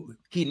 Absolutely.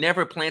 He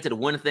never planted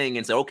one thing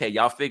and said, okay,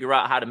 y'all figure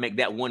out how to make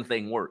that one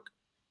thing work.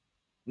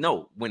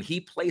 No, when he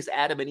placed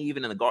Adam and Eve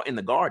in the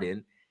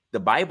garden, The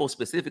Bible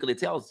specifically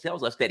tells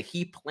us that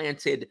he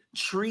planted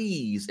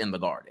trees in the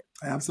garden.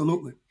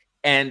 Absolutely.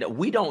 And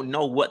we don't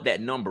know what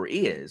that number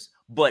is,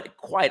 but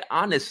quite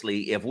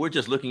honestly, if we're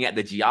just looking at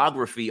the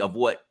geography of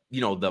what,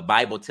 the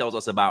Bible tells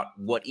us about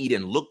what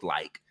Eden looked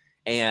like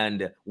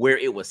and where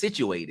it was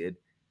situated,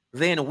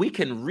 then we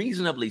can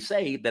reasonably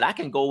say that I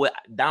can go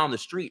down the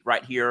street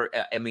right here,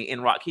 in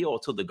Rock Hill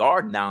to the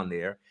garden down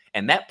there,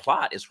 and that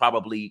plot is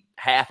probably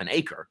half an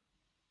acre.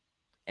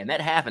 And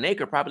that half an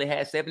acre probably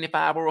has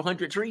 75 or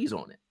 100 trees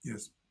on it.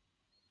 Yes.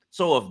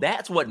 So if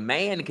that's what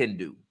man can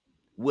do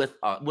with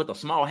a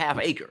small half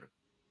acre,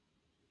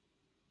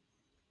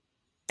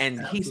 and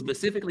Absolutely. he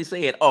specifically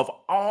said, of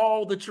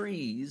all the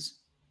trees,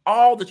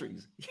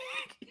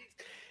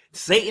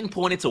 Satan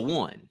pointed to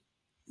one.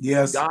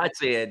 Yes. God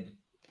said,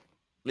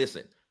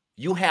 listen,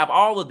 you have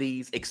all of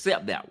these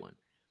except that one.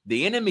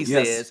 The enemy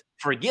says,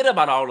 forget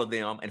about all of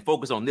them and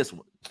focus on this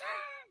one.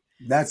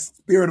 That's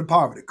spirit of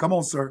poverty. Come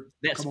on, sir.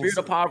 That spirit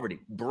of poverty.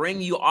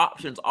 Bring you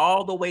options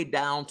all the way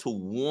down to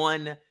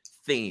one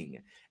thing.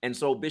 And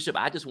so, Bishop,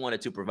 I just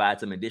wanted to provide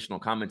some additional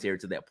commentary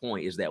to that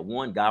point, is that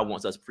one, God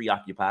wants us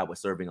preoccupied with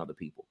serving other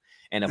people.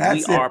 And if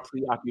we are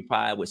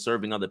preoccupied with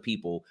serving other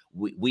people,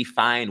 we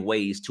find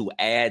ways to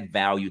add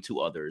value to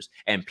others,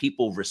 and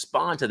people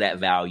respond to that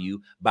value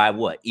by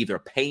what? Either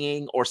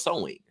paying or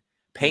sowing.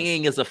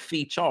 Paying is a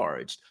fee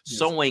charged. Yes.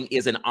 Sowing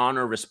is an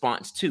honor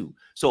response too.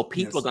 So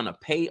people are going to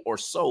pay or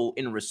sow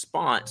in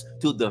response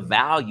to the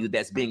value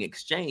that's being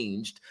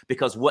exchanged,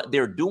 because what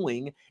they're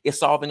doing is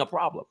solving a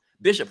problem.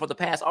 Bishop, for the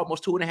past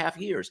almost 2.5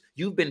 years,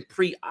 you've been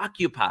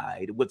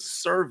preoccupied with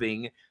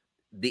serving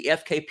the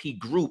FKP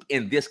group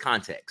in this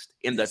context,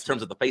 in the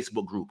terms of the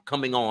Facebook group,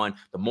 coming on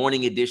the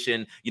morning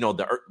edition,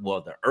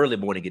 the early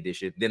morning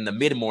edition, then the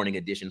mid-morning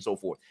edition, so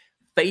forth.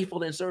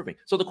 Faithful in serving.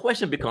 So the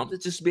question becomes,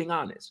 it's just being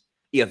honest.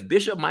 If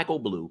Bishop Michael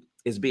Blue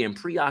is being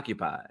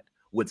preoccupied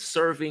with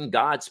serving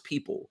God's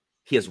people,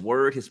 his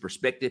word, his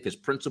perspective, his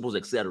principles,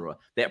 etc.,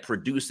 that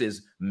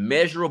produces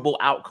measurable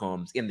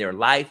outcomes in their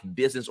life,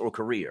 business, or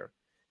career,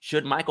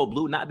 should Michael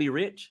Blue not be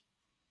rich?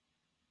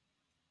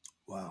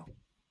 Wow.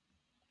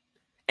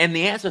 And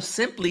the answer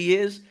simply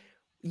is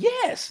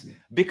yes,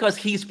 because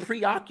he's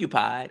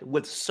preoccupied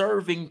with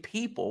serving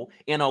people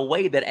in a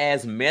way that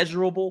adds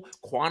measurable,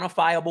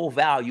 quantifiable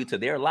value to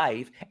their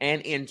life.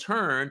 And in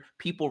turn,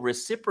 people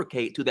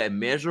reciprocate to that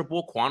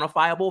measurable,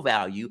 quantifiable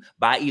value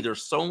by either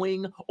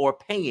sowing or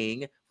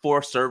paying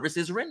for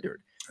services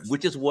rendered,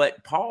 which is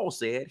what Paul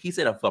said. He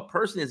said, if a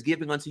person is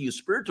giving unto you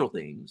spiritual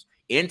things,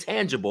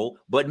 intangible,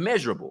 but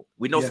measurable.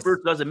 We know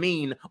spiritual doesn't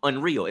mean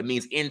unreal. It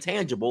means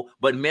intangible,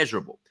 but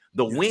measurable.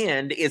 The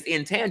wind is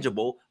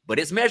intangible, but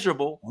it's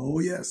measurable. Oh,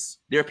 yes.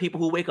 There are people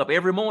who wake up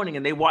every morning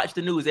and they watch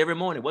the news every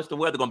morning. What's the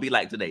weather going to be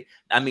like today?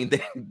 I mean,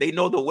 they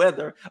know the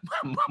weather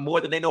more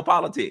than they know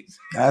politics.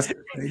 That's it.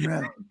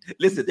 Amen.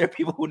 Listen, there are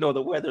people who know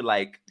the weather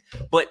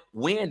but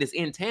wind is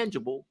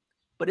intangible,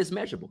 but it's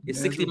measurable.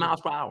 It's 60 miles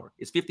per hour.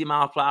 It's 50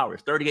 miles per hour.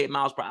 It's 38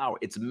 miles per hour.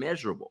 It's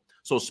measurable.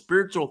 So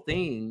spiritual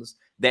things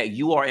that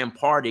you are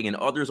imparting and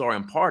others are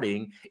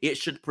imparting, it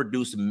should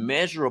produce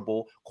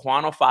measurable,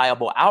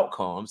 quantifiable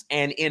outcomes.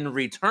 And in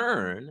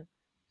return,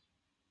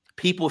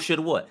 people should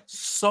what?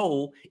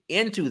 Sow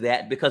into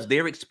that, because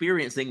they're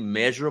experiencing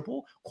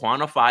measurable,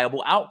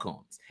 quantifiable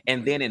outcomes.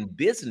 And then in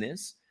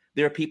business,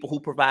 there are people who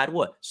provide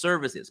what?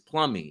 Services,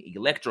 plumbing,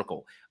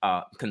 electrical,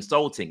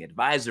 consulting,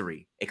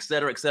 advisory, et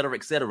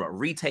cetera,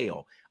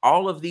 retail.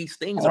 All of these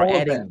things are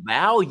adding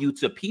value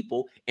to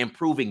people,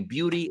 improving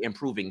beauty,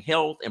 improving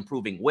health,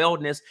 improving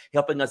wellness,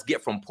 helping us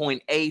get from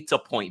point A to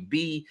point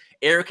B,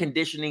 air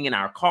conditioning in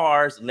our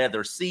cars,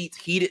 leather seats,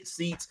 heated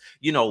seats,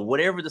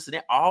 whatever the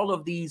scenario. All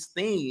of these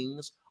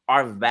things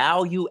are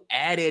value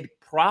added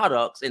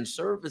products and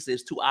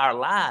services to our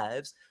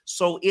lives.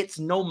 So it's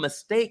no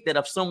mistake that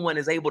if someone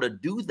is able to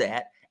do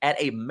that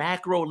at a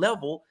macro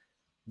level,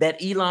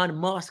 that Elon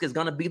Musk is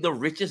going to be the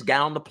richest guy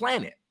on the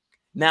planet.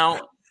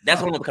 Now,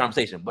 that's another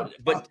conversation, but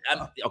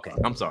okay,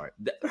 I'm sorry.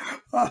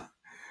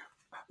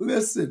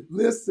 Listen.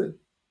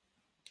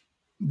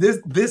 This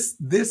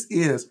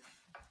is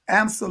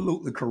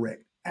absolutely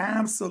correct.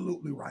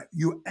 Absolutely right.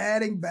 You're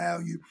adding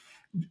value.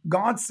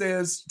 God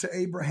says to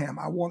Abraham,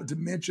 I wanted to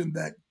mention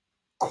that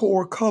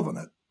core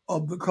covenant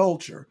of the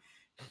culture.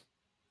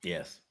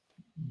 Yes.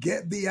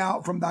 Get thee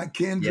out from thy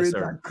kindred,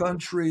 thy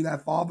country, thy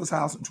father's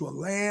house, into a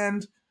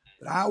land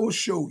that I will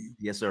show you.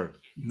 Yes, sir.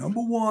 Number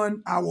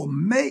one, I will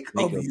make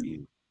of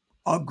you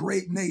a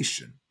great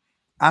nation.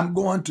 I'm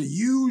going to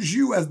use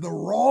you as the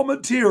raw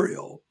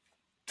material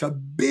to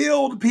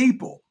build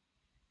people.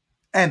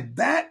 And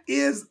that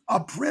is a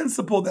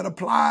principle that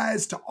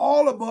applies to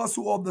all of us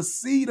who are the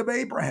seed of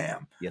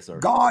Abraham. Yes, sir.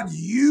 God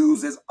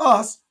uses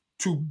us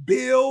to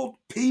build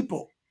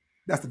people.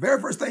 That's the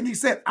very first thing he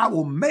said. I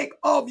will make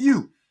of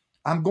you.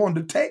 I'm going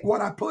to take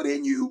what I put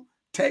in you,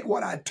 take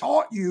what I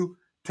taught you,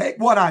 take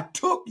what I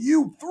took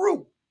you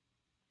through,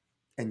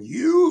 and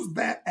use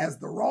that as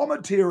the raw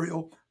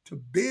material to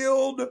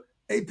build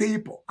a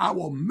people. I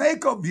will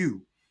make of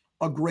you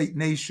a great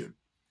nation.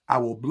 I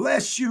will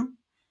bless you,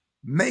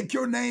 make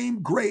your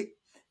name great,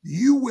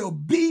 You will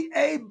be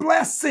a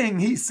blessing,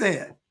 he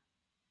said.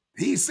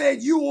 He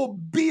said, you will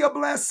be a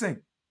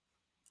blessing.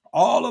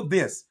 All of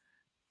this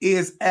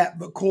is at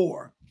the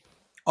core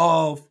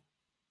of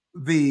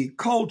the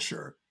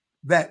culture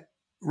that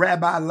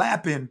Rabbi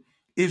Lapin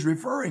is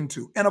referring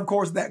to. And of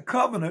course, that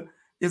covenant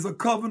is a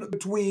covenant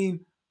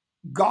between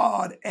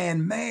God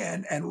and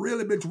man, and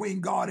really between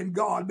God and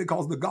God,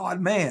 because the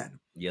God-man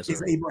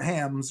is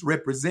Abraham's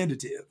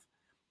representative.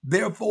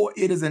 Therefore,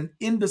 it is an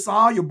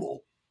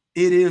indissoluble,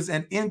 it is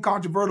an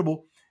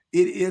incontrovertible,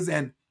 it is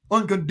an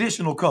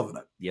unconditional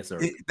covenant. Yes, sir.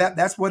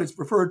 That's what it's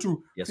referred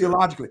to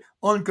theologically. Sir.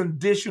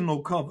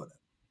 Unconditional covenant.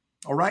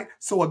 All right.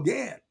 So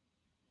again,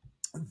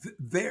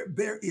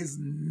 there is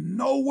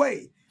no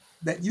way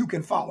that you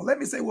can follow. Let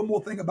me say one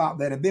more thing about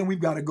that, and then we've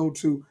got to go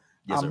to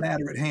our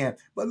matter at hand.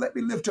 But let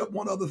me lift up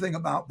one other thing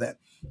about that.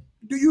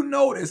 Do you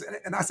notice,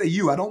 and I say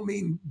you, I don't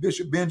mean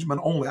Bishop Benjamin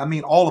only, I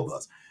mean all of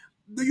us.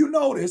 Do you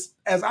notice,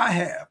 as I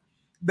have,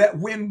 that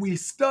when we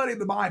study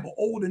the Bible,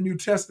 Old and New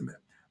Testament,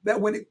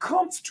 that when it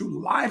comes to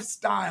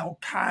lifestyle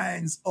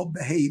kinds of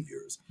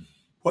behaviors,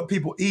 what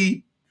people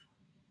eat,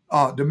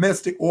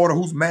 domestic order,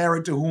 who's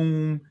married to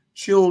whom,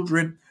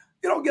 children,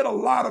 you don't get a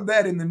lot of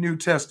that in the New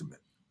Testament.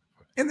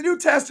 In the New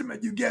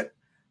Testament, you get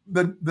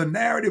the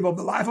narrative of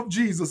the life of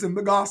Jesus in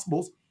the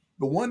Gospels,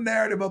 the one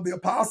narrative of the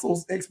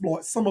apostles'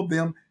 exploits, some of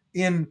them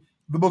in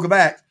the book of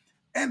Acts,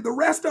 and the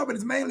rest of it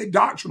is mainly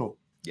doctrinal.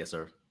 Yes,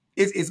 sir.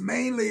 It's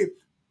mainly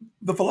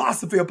the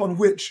philosophy upon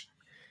which,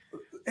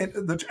 and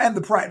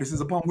the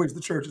practices upon which the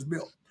church is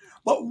built.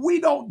 But we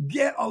don't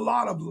get a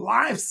lot of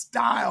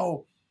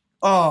lifestyle,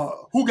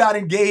 who got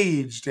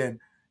engaged and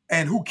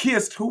who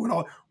kissed who and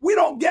all. We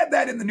don't get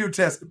that in the New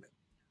Testament.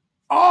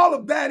 All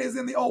of that is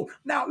in the Old.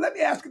 Now, let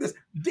me ask you this.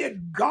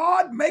 Did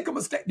God make a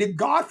mistake? Did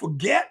God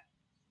forget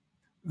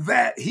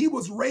that he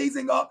was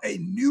raising up a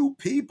new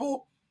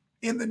people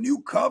in the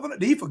new covenant?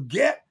 Did he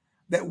forget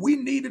that we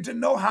needed to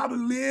know how to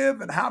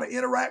live and how to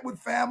interact with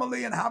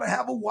family and how to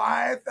have a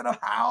wife and a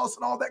house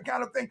and all that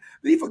kind of thing?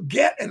 Did he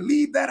forget and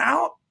leave that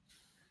out?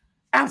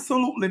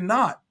 Absolutely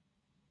not.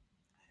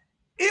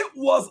 It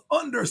was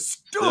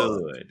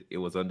understood. It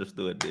was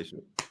understood,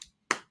 Bishop.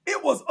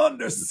 It was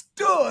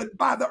understood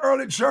by the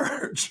early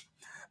church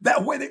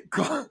that when it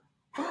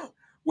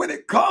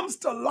comes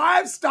to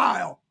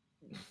lifestyle,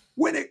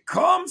 when it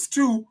comes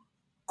to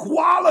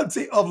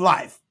quality of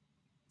life,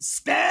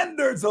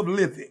 standards of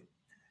living,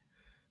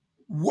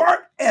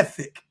 work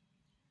ethic,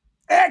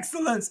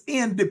 excellence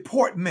in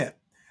deportment,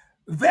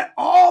 that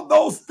all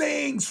those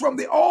things from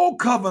the old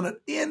covenant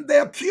in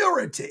their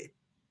purity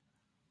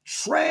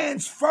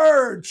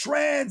translated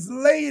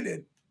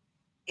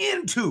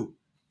into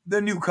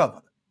the new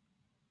covenant.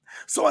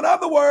 So in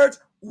other words,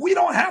 we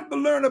don't have to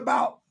learn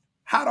about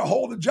how to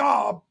hold a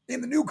job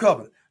in the new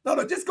covenant.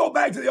 No, just go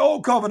back to the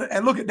old covenant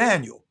and look at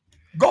Daniel.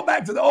 Go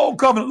back to the old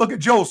covenant, look at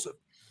Joseph.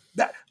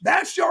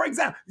 That's your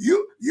example.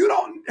 You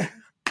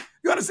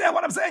understand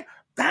what I'm saying?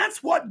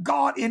 That's what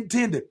God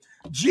intended.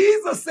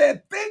 Jesus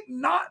said, think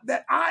not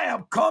that I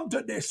have come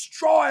to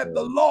destroy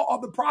the law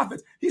of the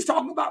prophets. He's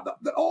talking about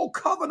the old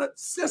covenant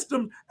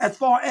system as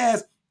far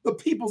as the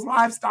people's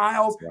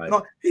lifestyles. Right. You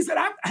know, he said,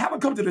 I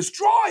haven't come to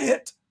destroy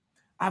it.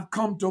 I've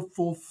come to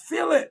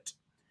fulfill it.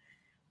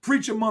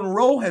 Preacher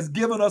Monroe has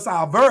given us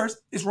our verse.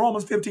 It's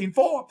Romans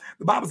 15:4.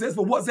 The Bible says,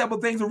 for whatsoever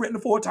things are written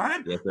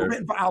aforetime, were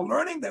written for our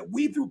learning, that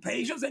we through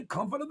patience and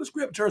comfort of the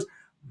scriptures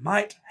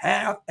might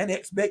have an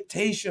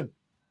expectation,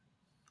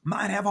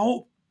 might have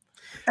hope.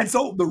 And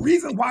so the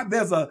reason why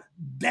there's a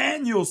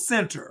Daniel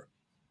Center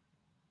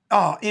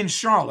in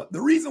Charlotte,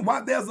 the reason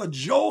why there's a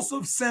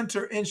Joseph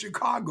Center in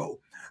Chicago,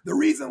 the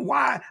reason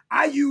why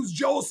I use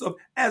Joseph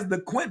as the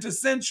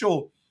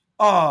quintessential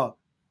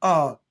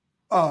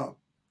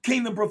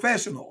kingdom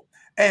professional,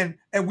 and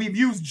we've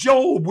used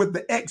Job with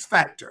the X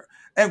factor,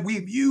 and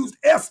we've used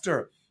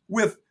Esther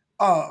with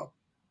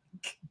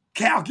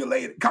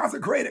consecrated,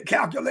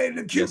 calculated,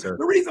 and cute. Yes,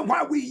 the reason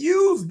why we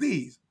use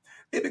these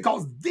is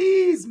because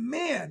these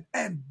men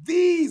and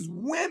these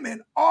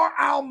women are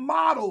our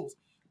models,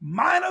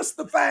 minus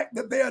the fact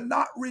that they are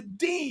not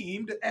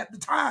redeemed at the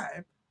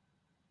time,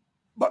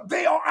 but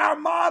they are our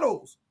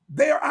models.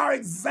 They are our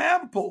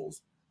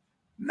examples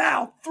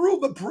now through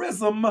the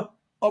prism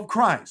of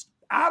Christ,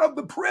 out of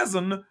the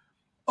prison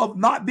of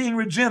not being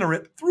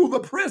regenerate, through the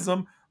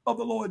prism of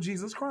the Lord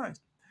Jesus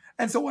Christ.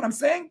 And so what I'm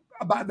saying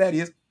about that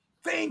is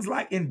things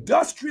like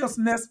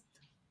industriousness,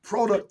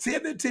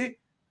 productivity,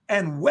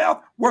 and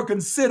wealth were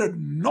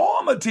considered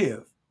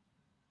normative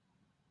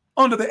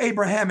under the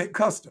Abrahamic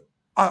culture,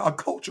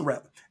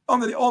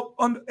 under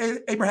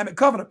the Abrahamic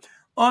covenant.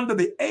 Under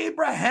the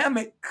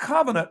Abrahamic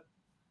covenant,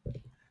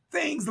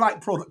 things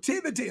like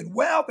productivity and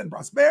wealth and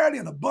prosperity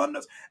and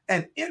abundance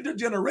and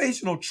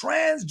intergenerational,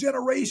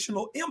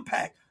 transgenerational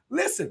impact.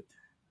 Listen,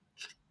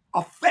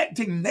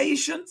 affecting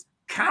nations,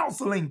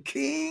 counseling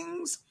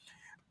kings,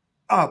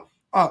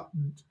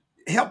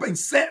 helping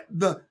set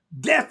the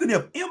destiny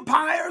of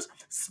empires,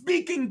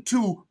 speaking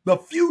to the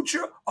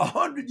future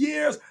 100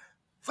 years,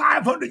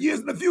 500 years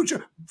in the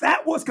future.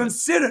 That was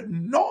considered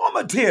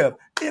normative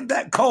in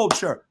that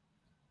culture.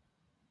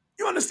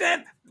 You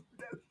understand?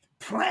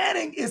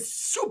 Planning is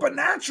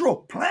supernatural.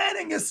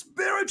 Planning is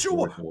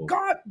spiritual.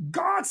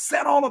 God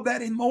set all of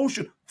that in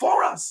motion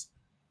for us.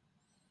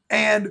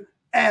 And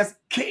as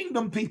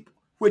kingdom people,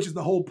 which is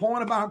the whole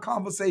point of our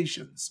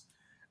conversations,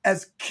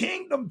 as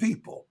kingdom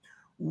people,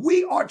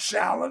 we are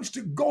challenged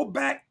to go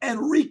back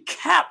and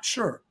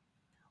recapture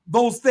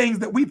those things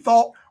that we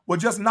thought were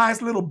just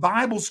nice little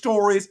Bible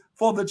stories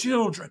for the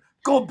children.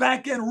 Go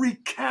back and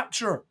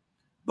recapture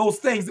those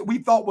things that we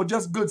thought were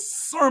just good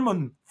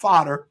sermon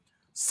fodder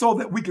so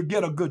that we could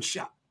get a good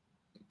shot.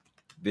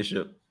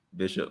 Bishop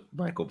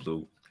Michael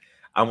Blue,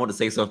 I want to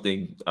say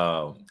something.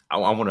 I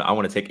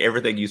want to take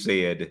everything you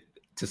said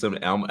to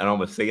something, and I'm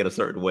going to say it a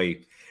certain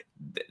way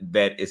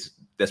that's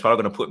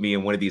probably going to put me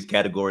in one of these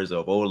categories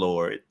of, oh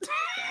Lord,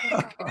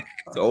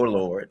 oh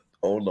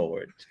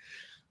Lord.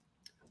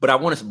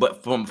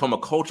 But from a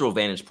cultural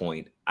vantage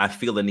point, I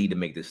feel the need to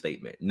make this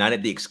statement, not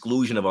at the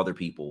exclusion of other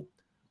people,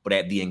 but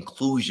at the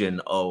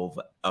inclusion of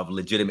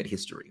legitimate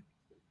history.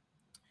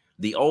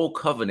 The Old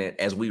Covenant,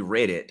 as we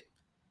read it,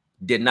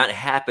 did not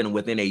happen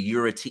within a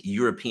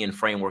European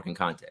framework and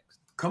context.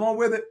 Come on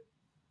with it.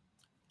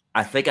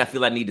 I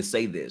feel I need to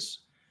say this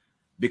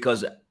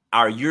because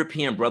our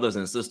European brothers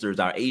and sisters,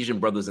 our Asian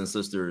brothers and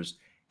sisters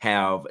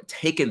have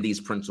taken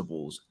these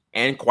principles,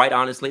 and quite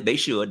honestly, they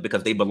should,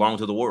 because they belong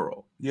to the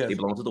world. Yes. They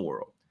belong to the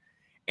world.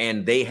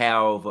 And they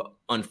have,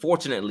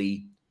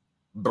 unfortunately,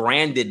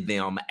 branded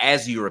them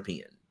as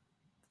European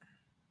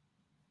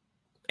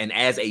and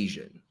as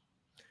Asian.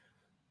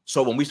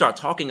 So when we start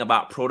talking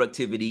about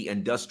productivity,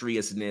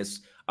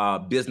 industriousness,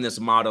 business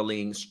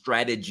modeling,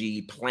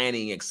 strategy,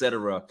 planning,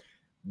 etc.,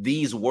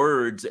 these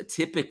words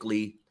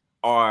typically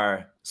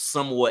are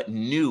somewhat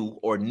new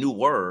or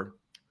newer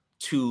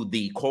to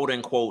the quote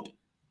unquote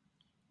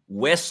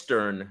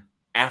Western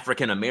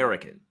African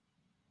American,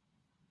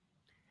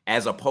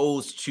 as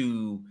opposed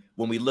to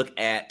when we look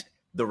at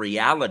the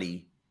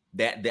reality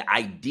that the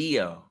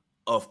idea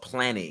of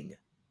planning,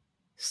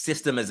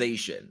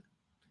 systemization,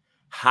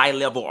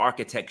 high-level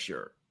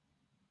architecture,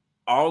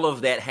 all of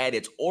that had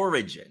its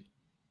origin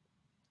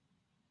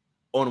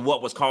on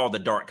what was called the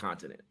Dark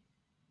Continent.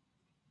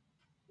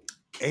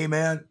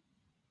 Amen.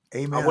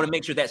 Amen. I want to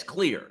make sure that's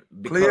clear.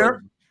 Because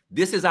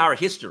this is our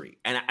history.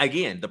 And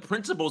again, the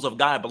principles of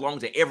God belong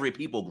to every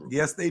people group.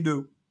 Yes, they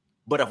do.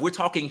 But if we're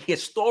talking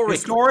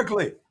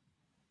historically,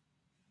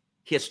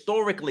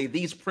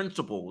 these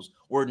principles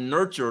were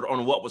nurtured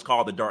on what was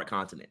called the Dark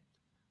Continent.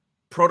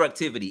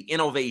 Productivity,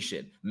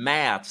 innovation,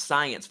 math,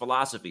 science,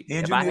 philosophy.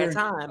 If I had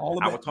time,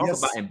 I would talk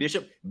about, and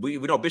Bishop, we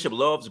know Bishop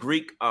loves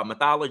Greek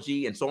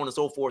mythology and so on and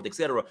so forth,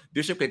 etc.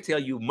 Bishop can tell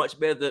you much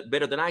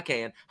better than I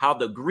can how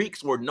the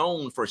Greeks were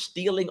known for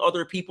stealing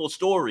other people's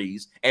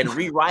stories and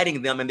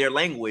rewriting them in their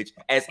language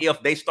as if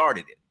they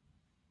started it.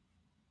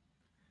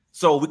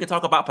 So we can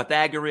talk about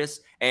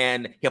Pythagoras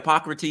and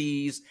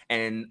Hippocrates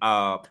and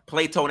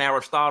Plato and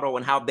Aristotle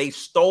and how they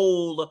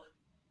stole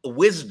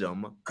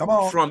wisdom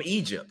from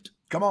Egypt.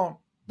 Come on.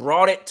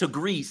 Brought it to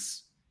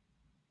Greece,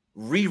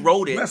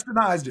 rewrote it.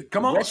 Westernized it.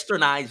 Come on.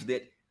 Westernized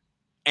it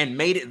and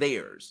made it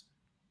theirs.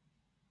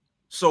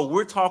 So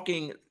we're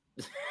talking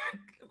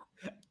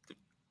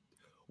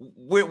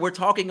we're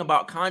talking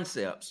about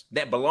concepts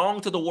that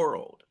belong to the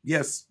world.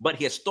 Yes. But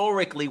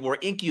historically were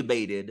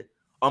incubated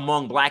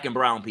among Black and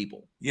brown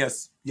people.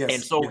 Yes. Yes.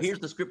 And so here's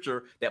the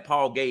scripture that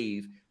Paul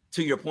gave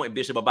to your point,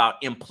 Bishop, about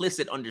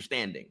implicit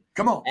understanding.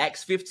 Come on.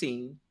 Acts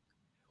 15.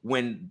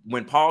 When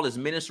Paul is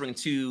ministering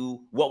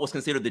to what was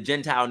considered the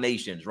Gentile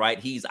nations, right?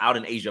 He's out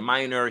in Asia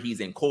Minor, he's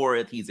in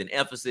Corinth, he's in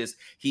Ephesus,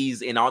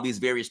 he's in all these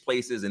various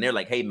places. And they're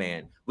like, hey,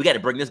 man, we got to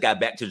bring this guy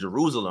back to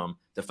Jerusalem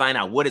to find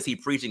out what is he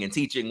preaching and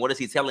teaching? What is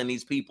he telling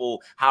these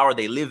people? How are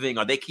they living?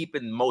 Are they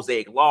keeping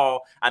Mosaic law?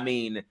 I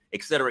mean,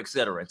 et cetera, et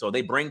cetera. And so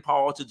they bring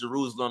Paul to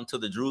Jerusalem, to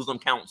the Jerusalem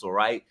Council,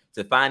 right?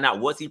 To find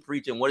out what's he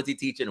preaching, what is he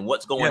teaching, and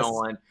what's going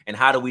on, and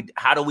how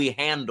do we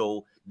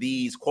handle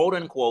these quote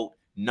unquote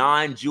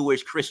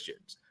non-Jewish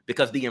Christians?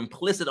 Because the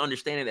implicit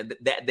understanding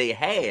that they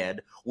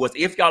had was,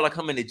 if y'all are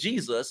coming to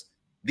Jesus,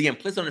 the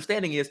implicit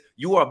understanding is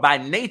you are by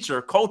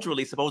nature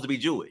culturally supposed to be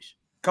Jewish.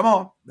 Come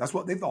on. That's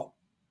what they thought.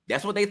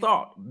 That's what they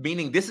thought,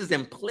 meaning this is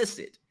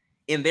implicit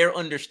in their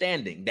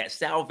understanding that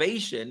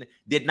salvation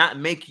did not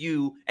make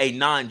you a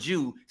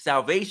non-Jew.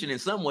 Salvation in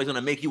some ways is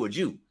going to make you a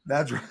Jew.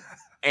 That's right.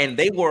 And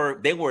they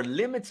were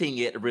limiting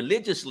it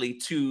religiously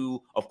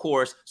to, of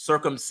course,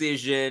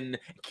 circumcision,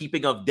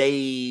 keeping of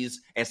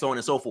days, and so on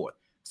and so forth.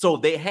 So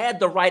they had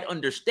the right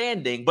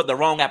understanding, but the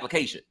wrong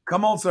application.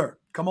 Come on, sir.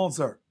 Come on,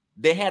 sir.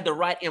 They had the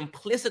right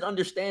implicit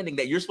understanding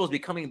that you're supposed to be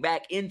coming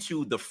back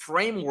into the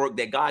framework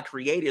that God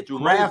created through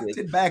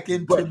Moses. Back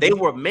into but they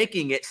were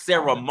making it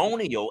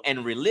ceremonial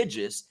and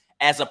religious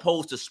as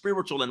opposed to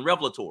spiritual and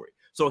revelatory.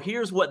 So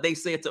here's what they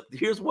said.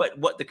 Here's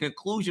what the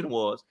conclusion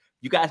was.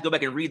 You guys go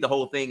back and read the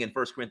whole thing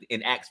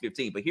in Acts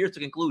 15. But here's the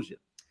conclusion.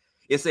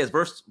 It says,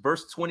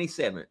 verse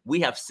 27,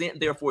 we have sent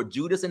therefore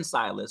Judas and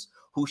Silas,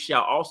 who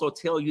shall also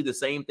tell you the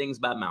same things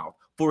by mouth.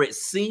 For it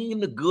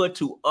seemed good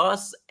to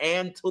us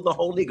and to the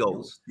Holy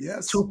Ghost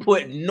to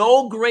put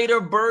no greater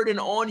burden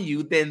on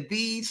you than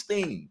these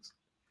things.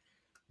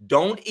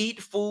 Don't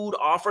eat food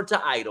offered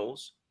to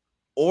idols,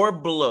 or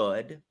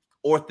blood,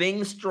 or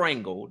things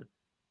strangled,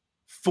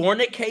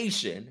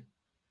 fornication,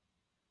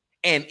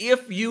 and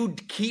if you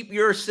keep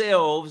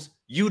yourselves,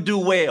 you do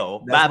well.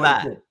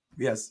 Bye-bye.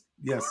 Yes.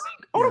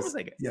 Hold on for a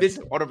second.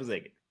 Listen, hold on for a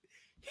second.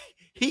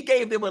 He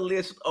gave them a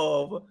list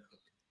of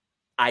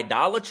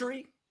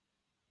idolatry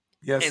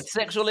and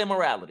sexual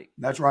immorality.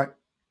 That's right.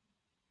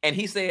 And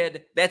he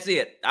said, that's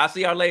it. I'll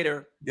see y'all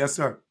later. Yes,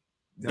 sir.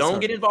 Don't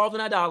get involved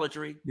in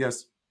idolatry.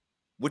 Yes.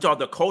 Which are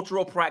the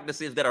cultural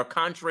practices that are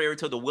contrary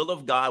to the will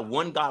of God,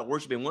 one God,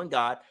 worshiping one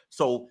God.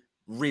 So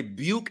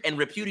rebuke and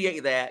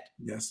repudiate that.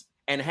 Yes.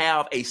 And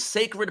have a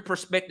sacred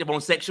perspective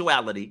on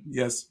sexuality.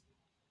 Yes.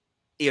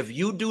 If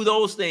you do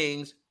those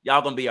things,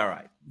 y'all gonna be all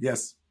right.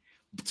 Yes.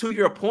 To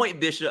your point,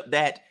 Bishop,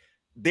 that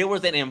there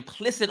was an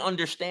implicit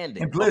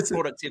understanding of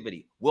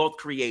productivity, wealth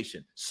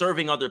creation,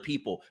 serving other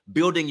people,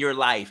 building your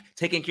life,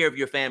 taking care of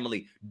your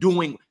family,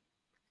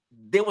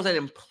 there was an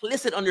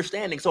implicit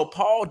understanding. So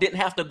Paul didn't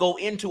have to go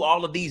into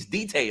all of these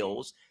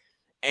details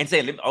and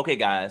say, okay,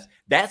 guys,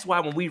 that's why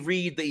when we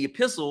read the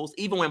epistles,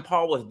 even when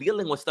Paul was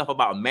dealing with stuff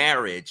about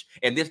marriage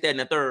and this, that, and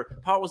the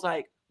third, Paul was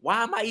like,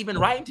 why am I even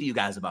writing to you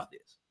guys about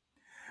this?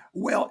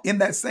 Well, in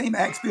that same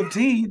Acts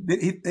 15,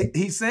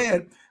 he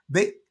said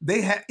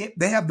they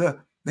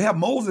have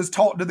Moses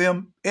taught to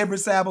them every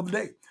Sabbath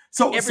day.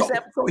 So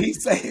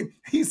he's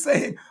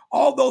saying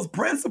all those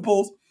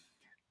principles,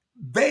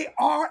 they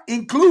are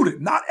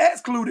included, not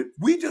excluded.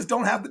 We just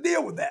don't have to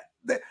deal with that.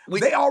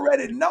 They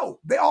already know.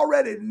 They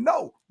already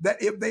know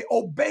that if they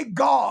obey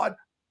God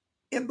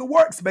in the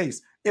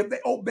workspace, if they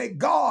obey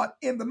God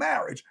in the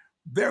marriage,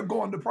 they're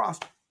going to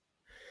prosper.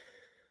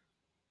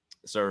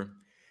 Sir,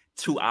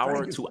 to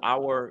our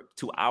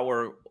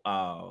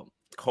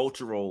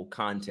cultural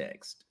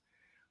context,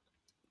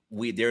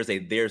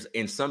 there's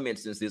in some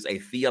instances a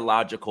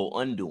theological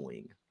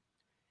undoing,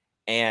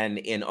 and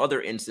in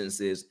other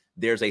instances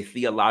there's a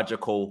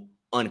theological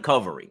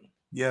uncovering.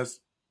 Yes.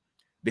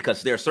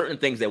 Because there are certain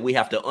things that we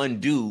have to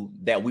undo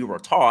that we were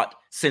taught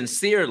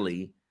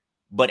sincerely,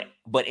 but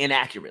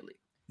inaccurately.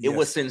 It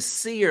was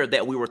sincere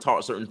that we were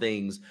taught certain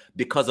things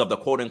because of the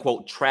quote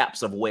unquote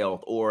traps of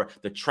wealth or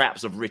the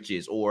traps of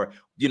riches, or,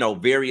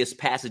 various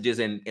passages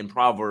in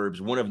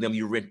Proverbs. One of them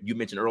you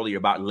mentioned earlier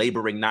about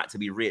laboring not to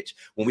be rich.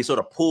 When we sort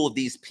of pull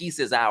these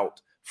pieces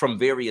out from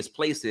various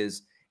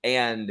places,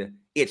 and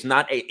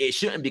it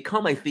shouldn't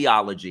become a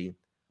theology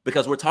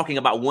because we're talking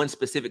about one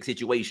specific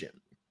situation.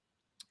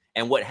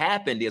 And what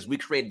happened is we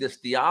created this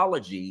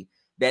theology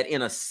that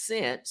in a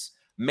sense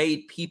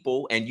made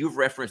people, and you've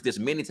referenced this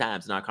many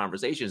times in our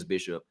conversations,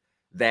 Bishop,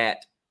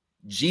 that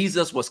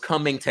Jesus was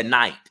coming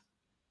tonight.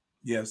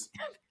 Yes.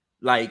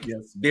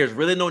 There's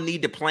really no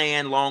need to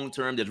plan long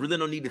term. There's really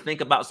no need to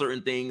think about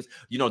certain things.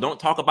 Don't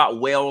talk about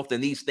wealth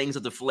and these things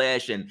of the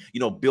flesh and,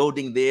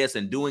 building this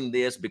and doing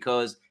this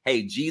because,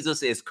 hey,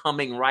 Jesus is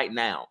coming right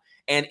now.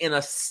 And in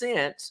a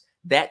sense,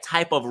 that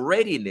type of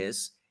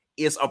readiness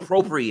is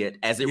appropriate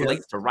as it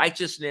relates to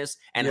righteousness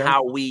and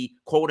how we,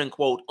 quote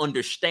unquote,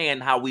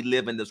 understand how we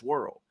live in this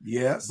world.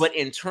 Yes. But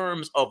in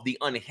terms of the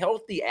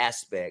unhealthy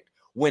aspect,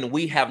 when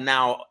we have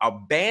now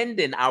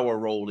abandoned our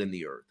role in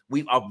the earth,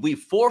 we've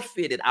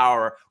forfeited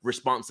our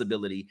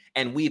responsibility,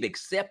 and we've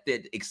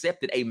accepted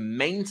a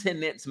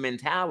maintenance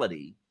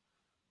mentality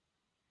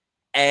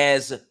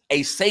as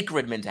a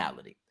sacred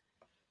mentality.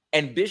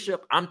 And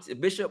Bishop,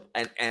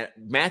 and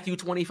Matthew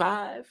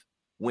 25.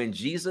 When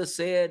Jesus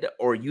said,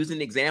 or using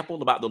an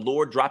example about the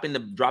Lord dropping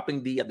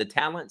the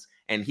talents,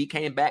 and he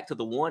came back to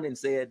the one and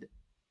said,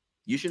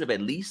 you should have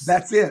at least.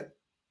 That's it.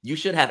 You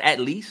should have at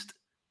least.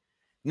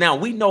 Now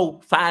we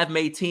know 5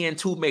 made 10,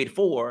 2 made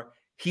 4.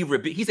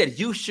 He said,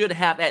 you should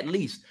have at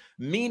least,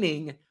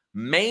 meaning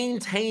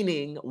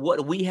maintaining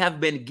what we have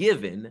been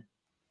given.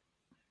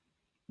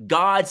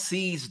 God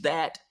sees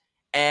that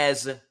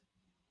as,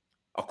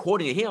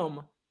 according to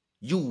him,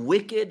 you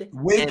wicked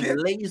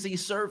and lazy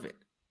servant.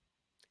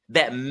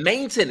 That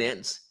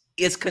maintenance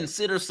is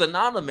considered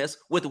synonymous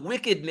with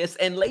wickedness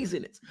and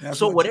laziness.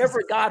 So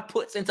whatever God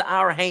puts into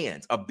our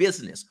hands, a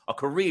business, a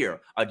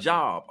career, a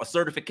job, a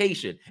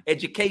certification,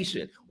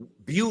 education,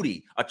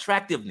 beauty,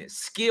 attractiveness,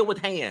 skill with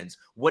hands,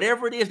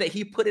 whatever it is that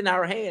he put in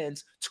our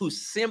hands, to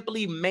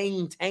simply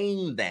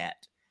maintain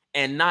that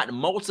and not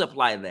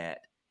multiply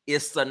that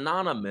is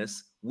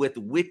synonymous with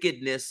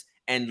wickedness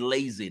and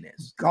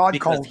laziness. God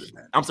calls it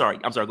that. I'm sorry.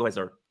 Go ahead,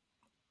 sir.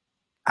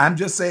 I'm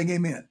just saying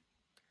amen.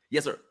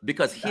 Yes, sir.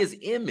 Because his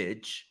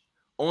image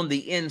on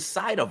the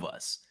inside of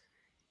us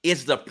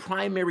is the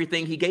primary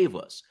thing he gave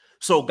us.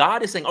 So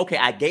God is saying, okay,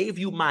 I gave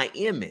you my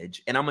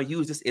image, and I'm going to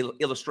use this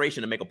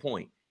illustration to make a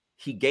point.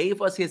 He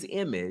gave us his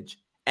image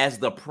as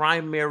the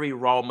primary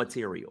raw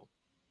material.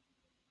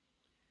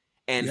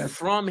 And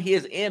from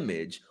his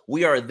image,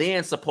 we are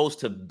then supposed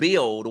to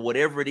build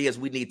whatever it is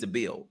we need to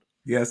build.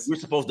 Yes. We're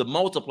supposed to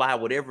multiply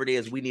whatever it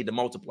is we need to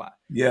multiply.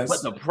 Yes.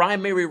 But the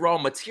primary raw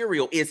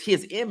material is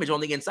his image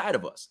on the inside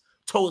of us.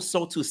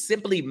 So to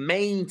simply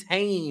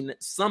maintain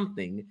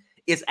something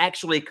is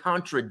actually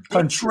contrary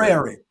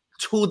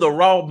to the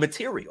raw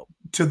material.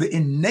 To the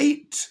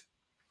innate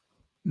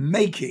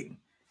making,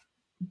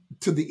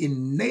 to the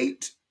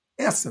innate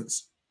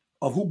essence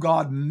of who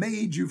God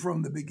made you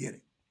from the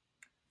beginning.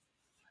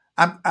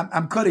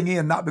 I'm cutting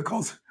in not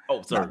because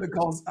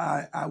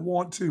I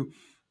want to.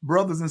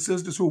 Brothers and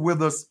sisters who are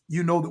with us,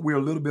 you know that we're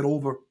a little bit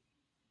over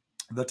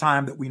the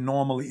time that we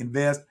normally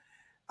invest.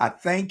 I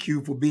thank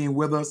you for being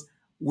with us.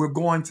 We're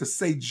going to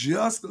say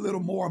just a little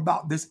more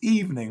about this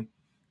evening,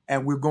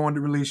 and we're going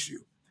to release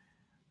you.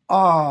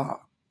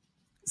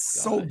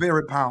 So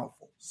very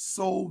powerful.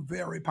 So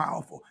very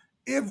powerful.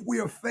 If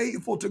we are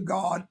faithful to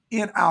God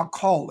in our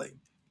calling,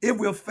 if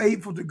we're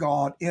faithful to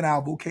God in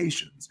our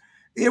vocations,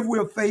 if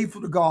we're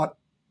faithful to God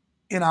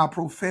in our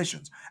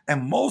professions,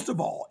 and most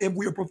of all, if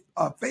we're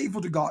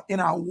faithful to God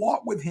in our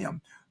walk with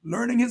him,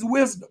 learning his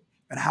wisdom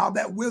and how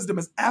that wisdom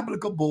is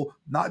applicable,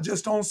 not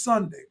just on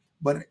Sunday,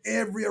 but in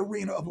every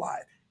arena of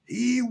life,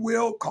 he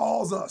will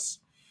cause us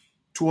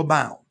to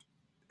abound.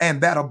 And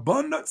that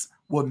abundance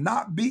will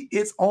not be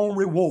its own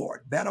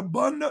reward. That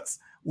abundance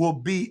will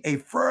be a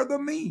further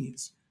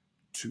means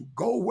to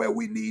go where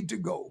we need to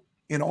go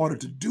in order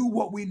to do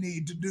what we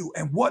need to do.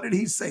 And what did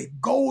he say?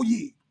 Go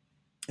ye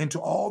into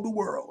all the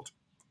world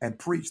and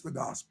preach the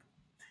gospel.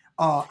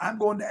 I'm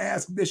going to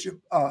ask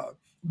Bishop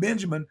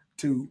Benjamin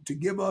to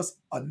give us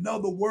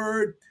another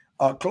word,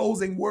 a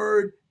closing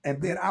word,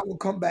 and then I will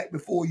come back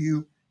before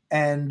you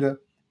and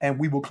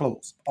we will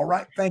close. All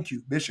right. Thank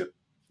you, Bishop.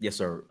 Yes,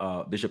 sir.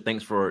 Bishop,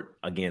 thanks for,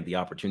 again, the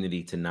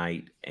opportunity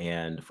tonight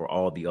and for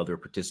all the other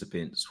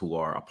participants who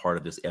are a part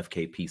of this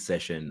FKP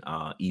session,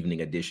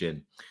 evening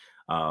edition.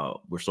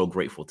 We're so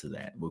grateful to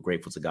that. We're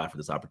grateful to God for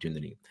this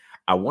opportunity.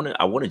 I want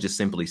to just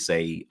simply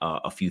say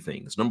a few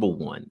things. Number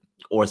one,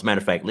 or as a matter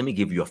of fact, let me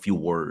give you a few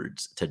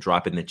words to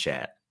drop in the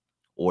chat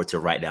or to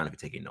write down if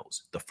you're taking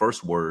notes. The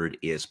first word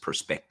is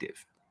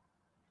perspective.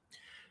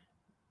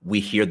 We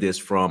hear this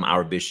from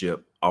our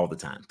bishop all the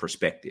time,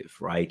 perspective,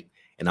 right?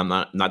 And I'm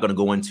not going to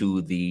go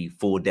into the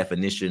full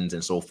definitions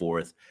and so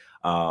forth.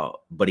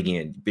 But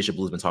again, Bishop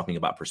Blue's been talking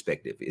about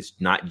perspective. It's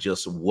not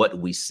just what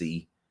we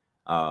see.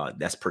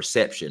 That's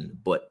perception,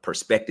 but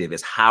perspective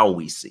is how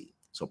we see.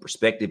 So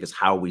perspective is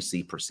how we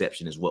see.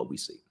 Perception is what we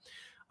see.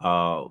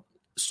 So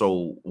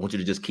I want you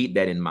to just keep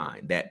that in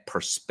mind, that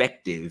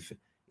perspective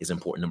is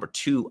important. Number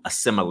two,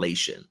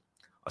 assimilation.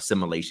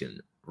 Assimilation.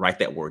 Write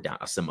that word down.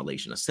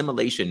 Assimilation.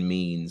 Assimilation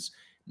means,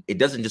 it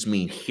doesn't just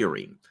mean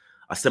hearing.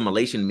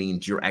 Assimilation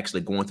means you're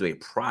actually going through a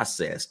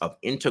process of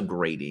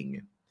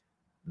integrating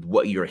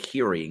what you're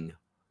hearing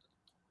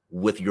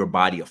with your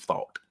body of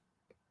thought.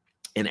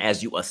 And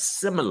as you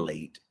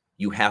assimilate,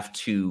 you have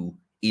to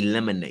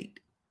eliminate.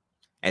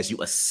 As you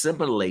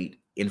assimilate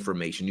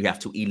information, you have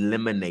to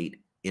eliminate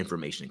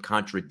information,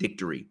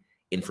 contradictory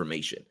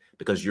information,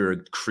 because you're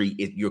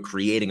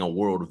creating a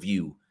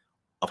worldview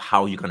of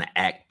how you're going to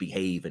act,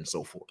 behave, and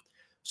so forth.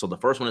 So the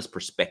first one is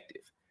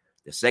perspective.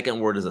 The second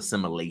word is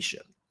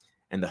assimilation.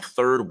 And the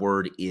third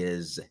word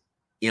is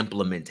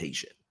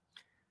implementation.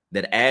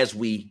 That as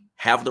we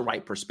have the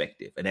right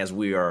perspective and as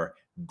we are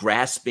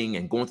grasping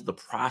and going through the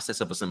process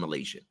of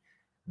assimilation,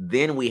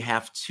 then we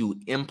have to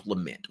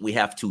implement. We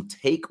have to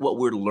take what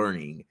we're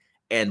learning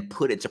and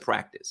put it to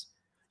practice.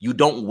 You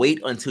don't wait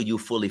until you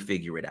fully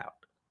figure it out.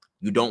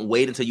 You don't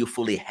wait until you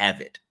fully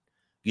have it.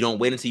 You don't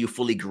wait until you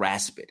fully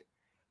grasp it.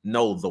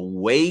 No, the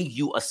way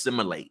you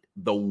assimilate,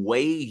 the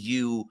way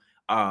you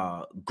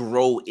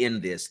grow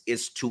in this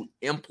is to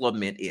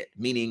implement it,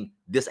 meaning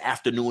this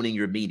afternoon in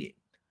your meeting,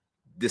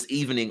 this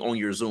evening on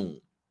your Zoom,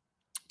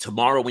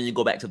 tomorrow when you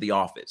go back to the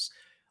office,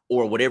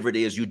 or whatever it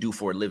is you do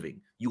for a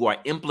living. You are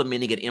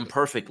implementing it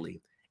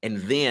imperfectly, and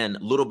then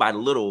little by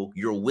little,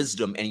 your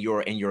wisdom and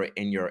your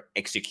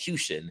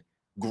execution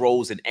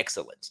grows in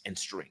excellence and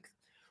strength.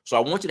 So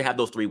I want you to have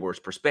those three words: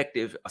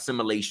 perspective,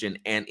 assimilation,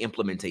 and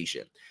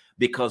implementation,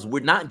 because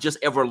we're not just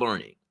ever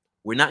learning.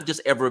 We're not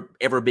just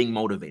ever being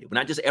motivated. We're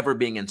not just ever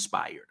being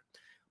inspired,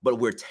 but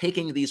we're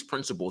taking these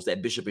principles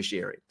that Bishop is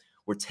sharing.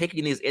 We're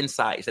taking these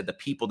insights that the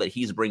people that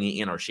he's bringing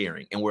in are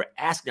sharing, and we're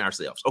asking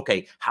ourselves,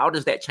 okay, how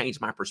does that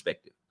change my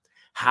perspective?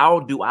 How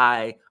do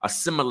I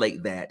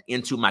assimilate that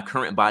into my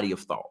current body of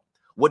thought?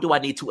 What do I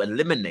need to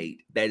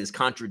eliminate that is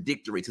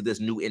contradictory to this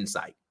new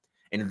insight?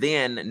 And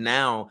then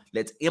now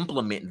let's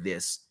implement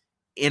this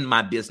in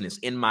my business,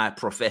 in my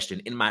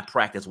profession, in my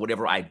practice,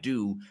 whatever I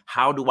do.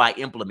 How do I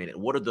implement it?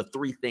 What are the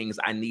three things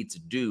I need to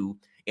do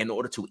in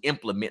order to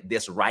implement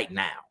this right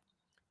now?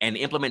 And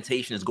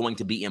implementation is going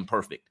to be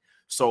imperfect.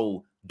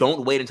 So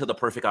don't wait until the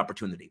perfect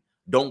opportunity.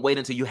 Don't wait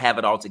until you have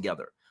it all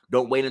together.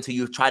 Don't wait until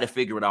you try to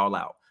figure it all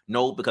out.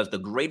 No, because the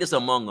greatest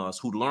among us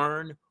who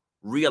learn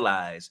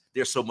realize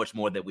there's so much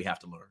more that we have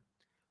to learn.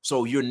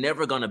 So you're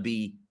never going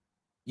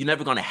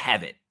to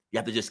have it. You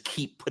have to just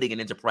keep putting it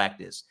into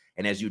practice.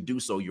 And as you do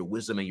so, your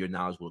wisdom and your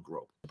knowledge will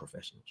grow.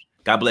 Professionals.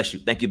 God bless you.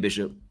 Thank you,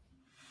 Bishop.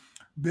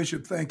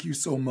 Bishop, thank you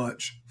so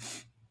much.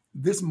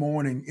 This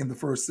morning in the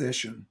first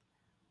session,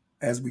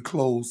 as we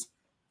close,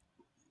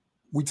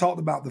 we talked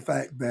about the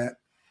fact that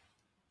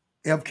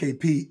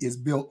FKP is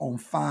built on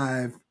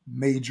 5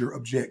 major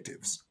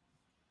objectives.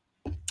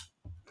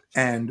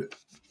 And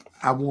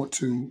I want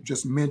to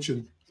just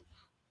mention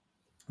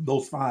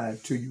those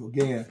 5 to you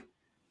again.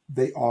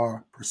 They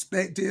are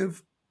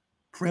perspective,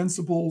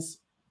 principles,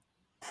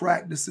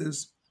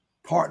 practices,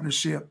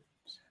 partnership,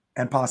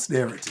 and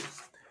posterity.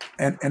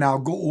 And I'll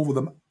go over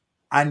them.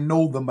 I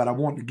know them, but I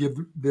want to give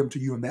them to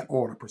you in that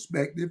order: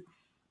 perspective,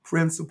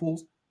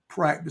 principles,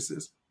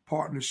 practices,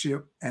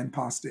 partnership, and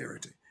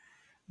posterity.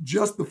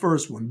 Just the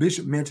first one,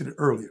 Bishop mentioned it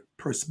earlier,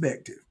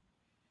 perspective.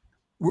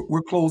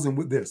 We're closing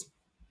with this.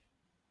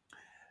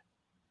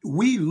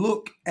 We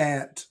look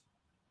at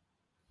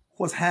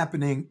what's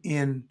happening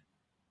in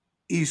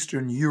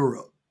Eastern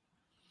Europe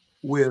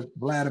with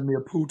Vladimir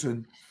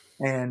Putin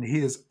and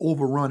his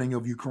overrunning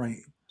of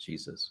Ukraine.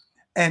 Jesus.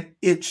 And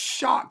it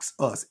shocks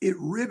us. It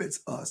rivets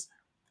us.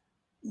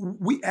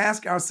 We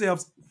ask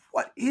ourselves,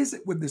 what is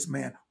it with this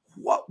man?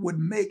 What would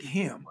make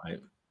him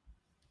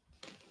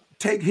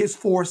take his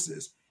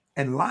forces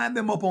and line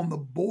them up on the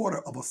border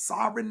of a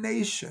sovereign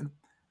nation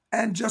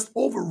and just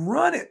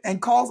overrun it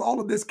and cause all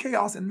of this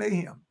chaos and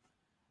mayhem?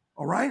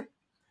 All right?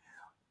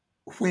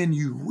 When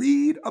you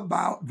read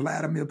about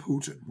Vladimir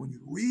Putin, when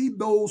you read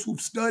those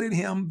who've studied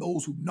him,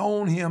 those who've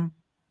known him,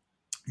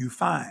 you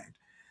find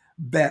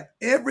that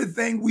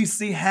everything we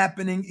see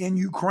happening in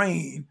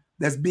Ukraine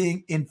that's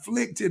being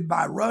inflicted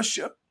by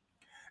Russia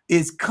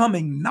is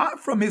coming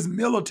not from his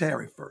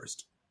military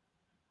first,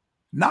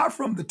 not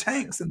from the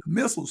tanks and the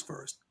missiles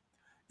first.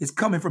 It's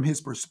coming from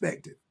his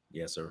perspective.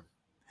 Yes, sir.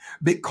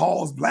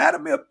 Because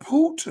Vladimir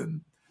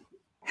Putin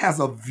has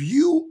a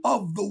view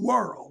of the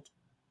world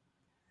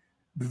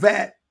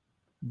that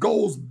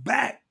goes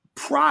back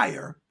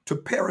prior to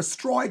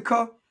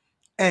perestroika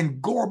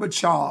and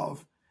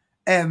Gorbachev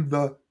and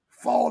the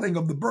falling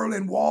of the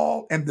Berlin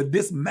Wall and the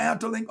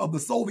dismantling of the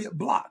Soviet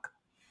bloc.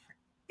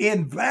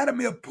 In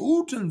Vladimir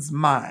Putin's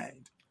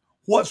mind,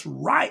 what's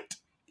right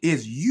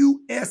is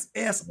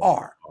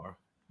USSR,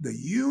 the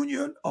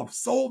Union of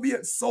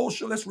Soviet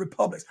Socialist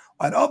Republics.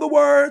 In other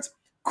words,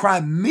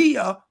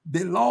 Crimea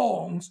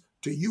belongs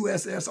to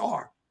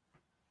USSR.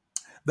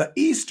 The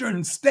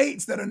eastern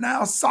states that are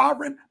now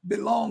sovereign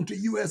belong to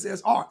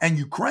USSR. And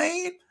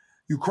Ukraine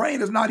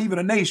is not even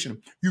a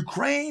nation.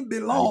 Ukraine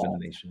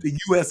belongs to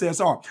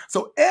USSR.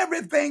 So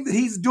everything that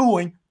he's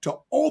doing to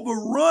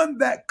overrun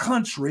that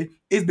country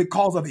is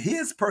because of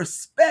his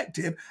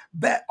perspective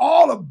that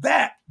all of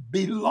that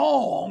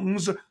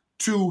belongs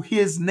to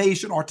his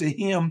nation or to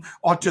him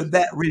or to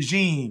that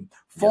regime,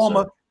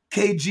 former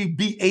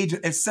KGB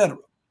agent, etc.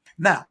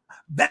 Now,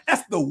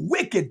 that's the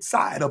wicked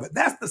side of it.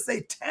 That's the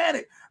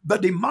satanic, the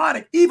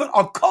demonic, even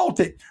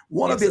occultic.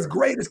 One of his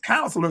greatest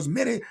counselors,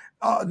 many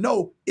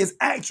know, is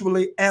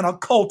actually an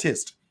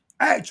occultist,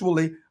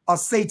 actually a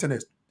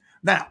Satanist.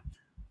 Now,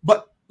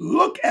 but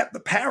look at the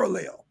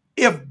parallel.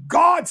 If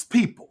God's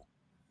people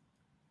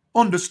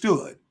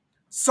understood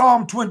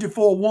Psalm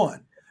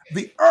 24:1,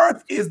 the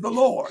earth is the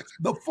Lord's,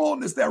 the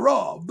fullness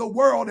thereof, the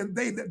world and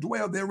they that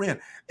dwell therein.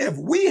 If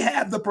we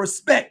have the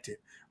perspective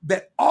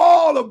that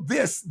all of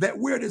this that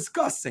we're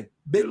discussing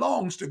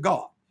belongs to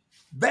God,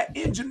 that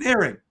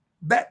engineering,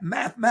 that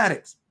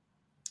mathematics,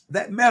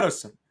 that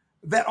medicine,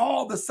 that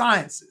all the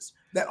sciences,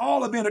 that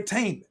all of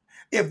entertainment,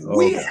 if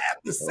we have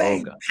the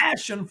same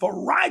passion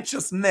for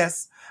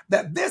righteousness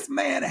that this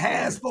man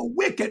has for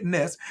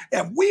wickedness,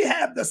 if we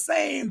have the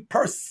same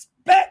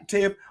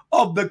perspective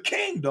of the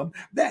kingdom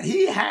that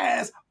he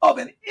has of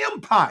an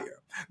empire,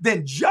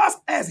 then just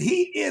as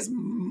he is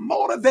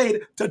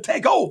motivated to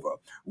take over,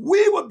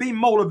 we would be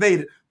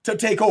motivated to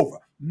take over,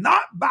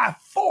 not by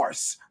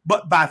force,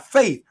 but by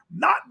faith,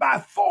 not by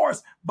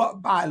force,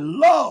 but by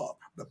love.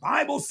 The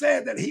Bible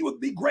said that he would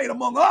be great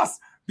among us,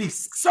 be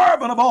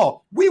servant of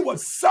all. We would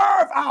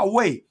serve our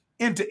way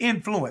into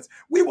influence.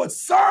 We would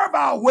serve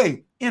our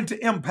way into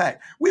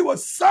impact. We would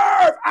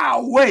serve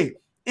our way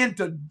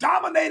into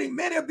dominating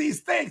many of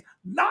these things,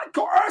 not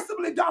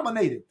coercively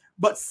dominated,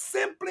 but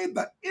simply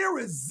the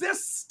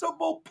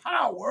irresistible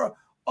power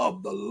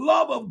of the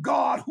love of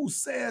God who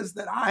says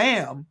that I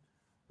am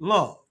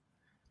love.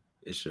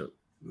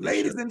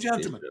 Ladies and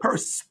gentlemen,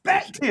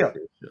 perspective,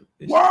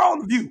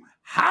 worldview,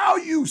 how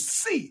you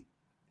see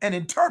and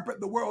interpret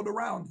the world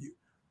around you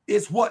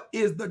is what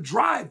is the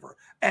driver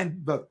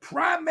and the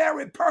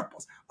primary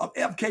purpose of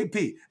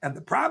FKP and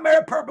the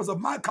primary purpose of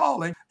my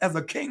calling as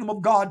a Kingdom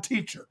of God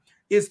teacher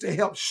is to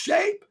help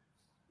shape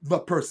the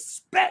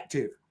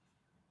perspective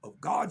of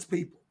God's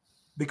people.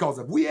 Because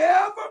if we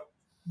ever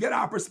get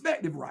our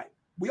perspective right,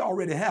 we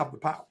already have the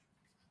power.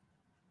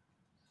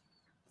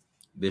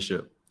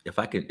 Bishop, if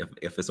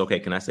it's okay,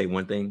 can I say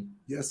one thing?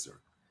 Yes, sir.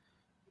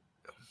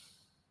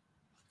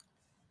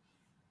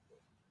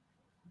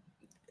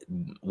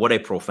 What a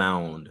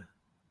profound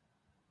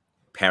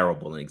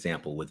parable and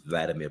example with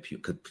Vladimir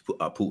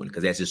Putin,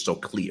 because that's just so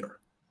clear.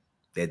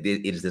 That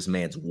it is this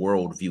man's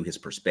worldview, his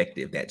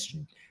perspective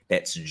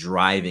that's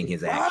driving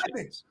his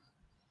actions.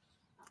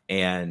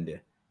 And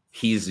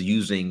he's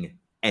using,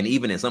 and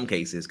even in some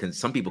cases,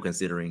 some people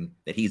considering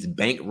that he's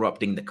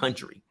bankrupting the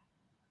country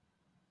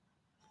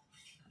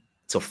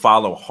to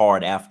follow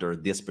hard after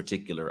this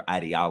particular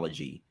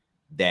ideology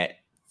that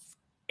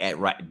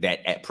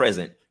at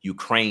present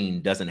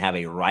Ukraine doesn't have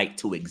a right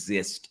to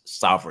exist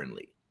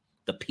sovereignly.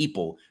 The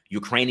people,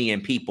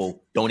 Ukrainian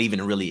people, don't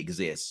even really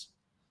exist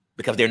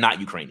because they're not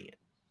Ukrainian.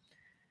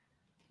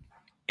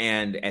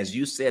 And as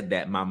you said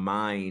that, my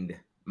mind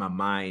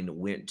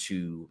went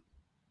to,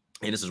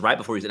 and this is right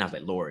before you said, I was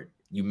like, Lord,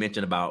 you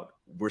mentioned about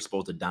we're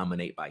supposed to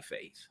dominate by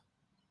faith.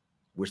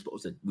 We're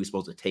supposed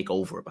to take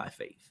over by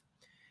faith.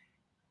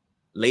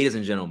 Ladies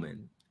and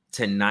gentlemen,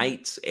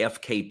 tonight's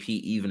FKP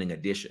Evening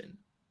Edition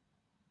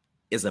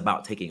is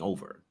about taking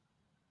over.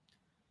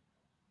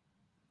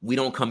 We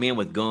don't come in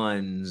with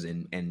guns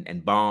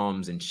and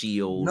bombs and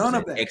shields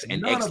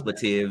and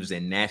expletives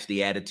and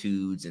nasty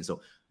attitudes. And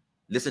so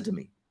listen to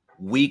me.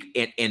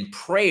 In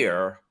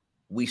prayer,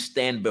 we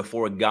stand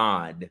before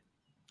God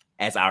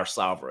as our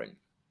sovereign.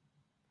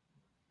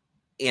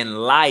 In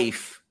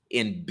life,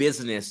 in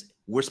business,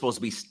 we're supposed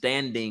to be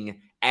standing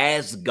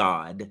as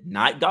God,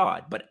 not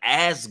God, but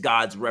as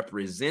God's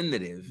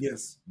representative.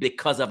 Yes.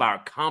 Because of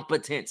our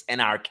competence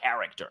and our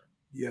character.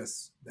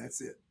 Yes,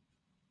 that's it.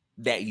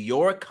 That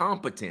your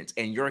competence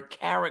and your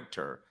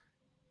character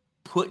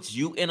puts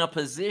you in a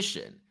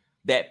position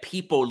that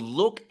people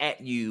look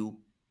at you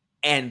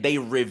and they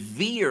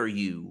revere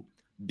you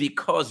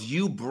because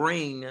you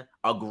bring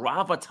a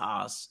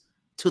gravitas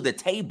to the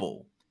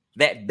table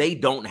that they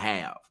don't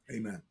have.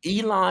 Amen.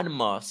 Elon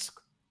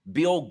Musk,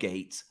 Bill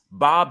Gates,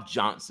 Bob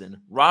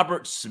Johnson,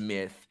 Robert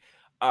Smith,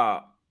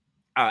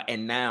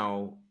 and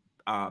now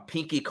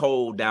Pinky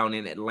Cole down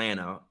in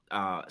Atlanta,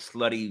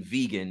 slutty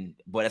vegan,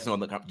 but that's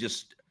another.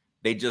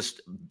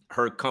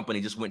 Her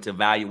company just went to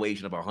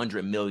valuation of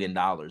 $100 million.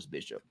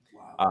 Bishop,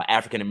 wow.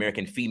 African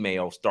American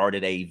female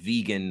started a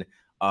vegan,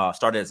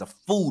 started as a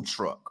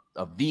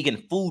vegan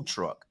food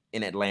truck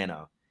in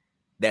Atlanta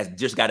that's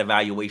just got a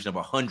valuation of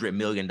 $100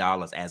 million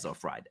as of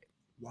Friday.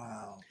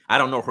 Wow. I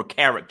don't know her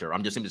character.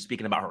 I'm just simply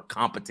speaking about her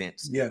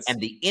competence. Yes. And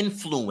the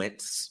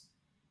influence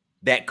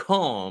that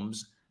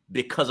comes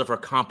because of her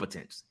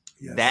competence.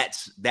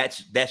 Yes.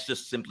 That's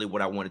just simply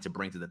what I wanted to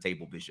bring to the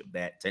table, Bishop.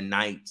 That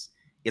tonight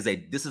this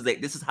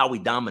is how we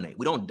dominate.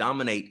 We don't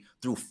dominate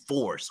through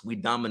force. We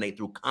dominate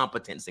through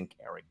competence and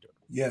character.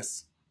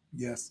 Yes.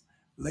 Yes.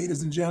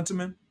 Ladies and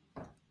gentlemen,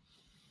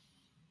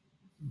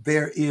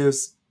 there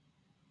is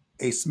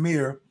a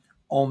smear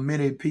on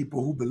many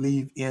people who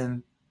believe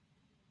in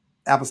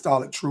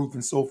apostolic truth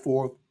and so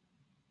forth,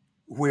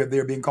 where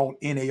they're being called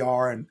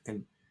NAR and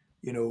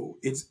you know,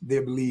 they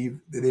believe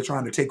that they're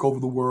trying to take over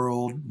the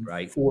world, and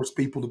right, force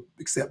people to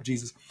accept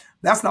Jesus.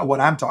 That's not what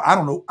I'm talking.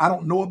 I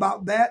don't know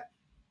about that.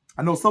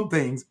 I know some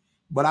things,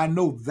 but I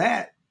know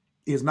that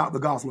is not the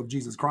gospel of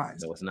Jesus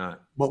Christ. No, it's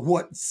not. But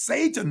what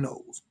Satan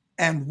knows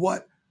and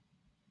what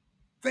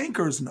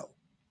thinkers know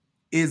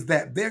is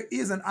that there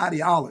is an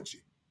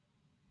ideology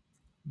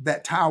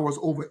that towers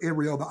over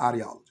every other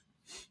ideology.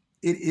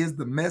 It is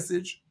the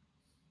message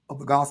of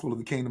the gospel of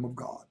the kingdom of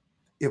God.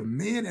 If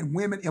men and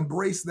women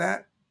embrace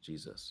that,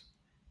 Jesus,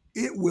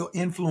 it will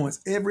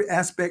influence every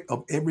aspect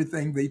of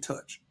everything they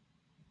touch.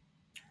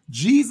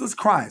 Jesus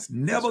Christ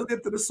never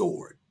lifted a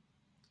sword,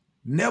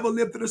 never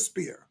lifted a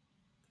spear,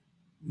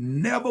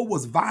 never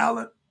was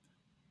violent,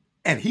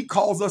 and he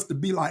calls us to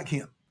be like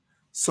him.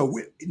 So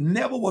it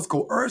never was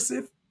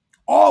coercive,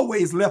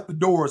 always left the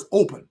doors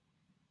open.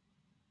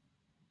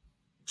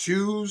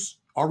 Choose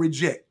or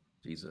reject.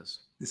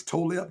 Jesus. It's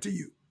totally up to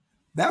you.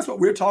 That's what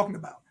we're talking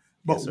about.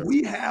 But yes,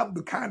 we have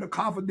the kind of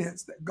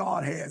confidence that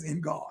God has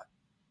in God,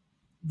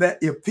 that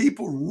if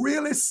people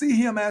really see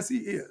him as he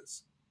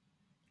is,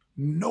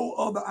 no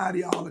other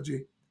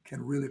ideology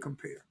can really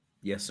compare.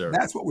 Yes, sir.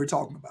 That's what we're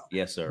talking about.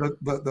 Yes, sir.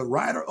 The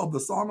writer of the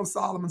Song of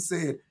Solomon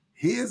said,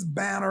 his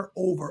banner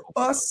over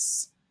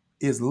us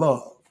is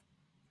love.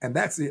 And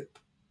that's it.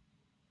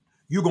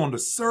 You're going to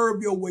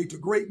serve your way to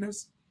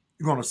greatness.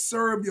 You're going to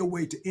serve your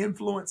way to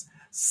influence,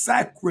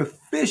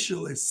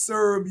 sacrificially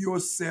serve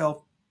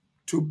yourself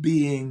to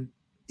being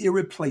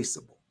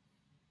irreplaceable.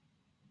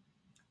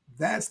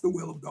 That's the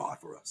will of God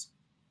for us.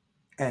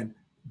 And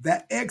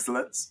that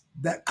excellence,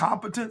 that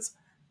competence,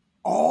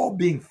 all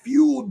being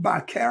fueled by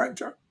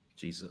character,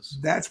 Jesus.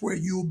 That's where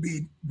you'll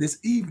be this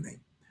evening.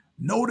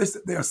 Notice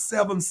that there are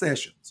 7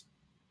 sessions.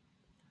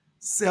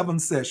 7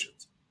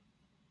 sessions.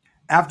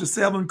 After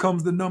 7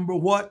 comes the number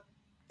what?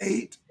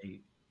 8.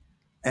 8.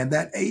 And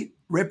that 8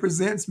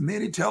 represents,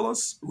 many tell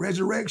us,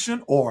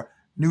 resurrection or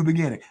new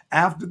beginning.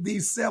 After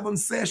these 7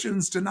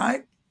 sessions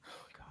tonight,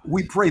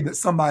 we pray that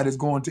somebody is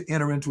going to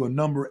enter into a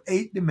number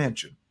 8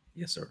 dimension.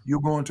 Yes, sir.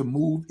 You're going to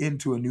move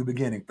into a new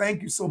beginning.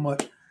 Thank you so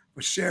much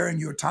for sharing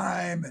your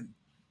time and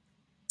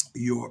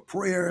your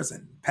prayers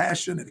and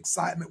passion and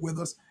excitement with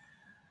us.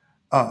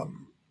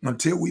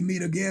 Until we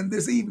meet again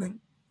this evening,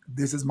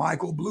 this is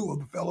Michael Blue of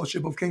the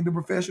Fellowship of Kingdom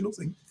Professionals,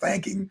 and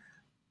thanking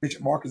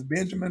Bishop Marcus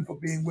Benjamin for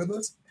being with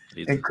us,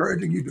 Jesus.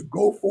 encouraging you to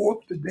go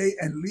forth today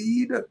and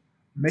lead.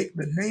 Make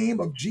the name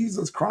of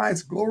Jesus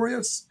Christ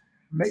glorious.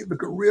 Make the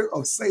career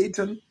of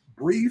Satan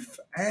brief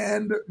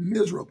and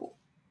miserable.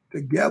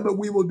 Together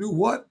we will do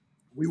what?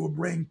 We will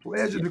bring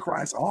pleasure to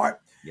Christ's heart.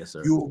 Yes,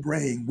 sir.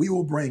 We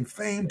will bring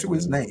fame to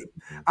his name.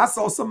 I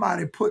saw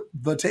somebody put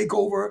the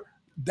takeover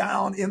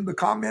down in the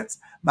comments.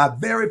 My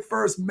very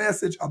first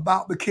message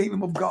about the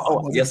kingdom of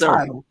God was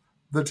entitled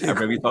The Takeover. I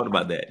remember you talked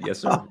about that. Yes,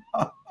 sir.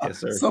 Yes,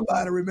 sir.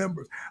 Somebody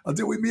remembers.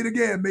 Until we meet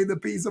again, may the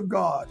peace of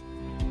God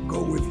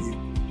go with you.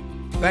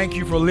 Thank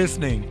you for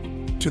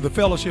listening to the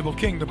Fellowship of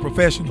Kingdom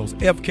Professionals,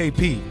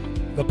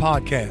 FKP, the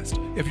podcast.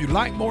 If you'd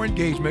like more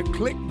engagement,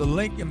 click the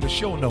link in the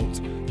show notes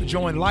to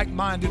join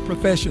like-minded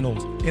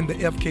professionals in the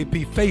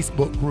FKP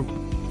Facebook group.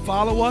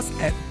 Follow us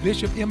at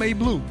Bishop M.A.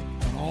 Blue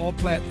on all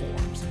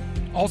platforms.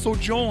 Also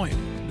join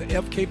the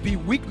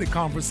FKP Weekly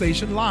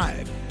Conversation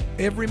live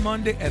every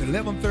Monday at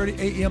 11:30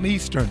 a.m.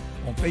 Eastern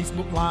on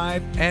Facebook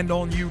Live and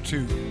on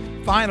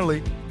YouTube.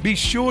 Finally, be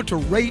sure to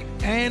rate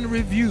and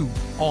review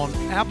on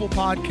Apple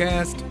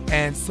Podcasts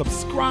and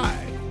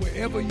subscribe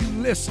wherever you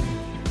listen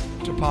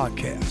to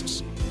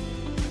podcasts.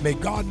 May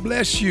God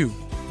bless you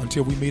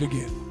until we meet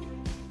again.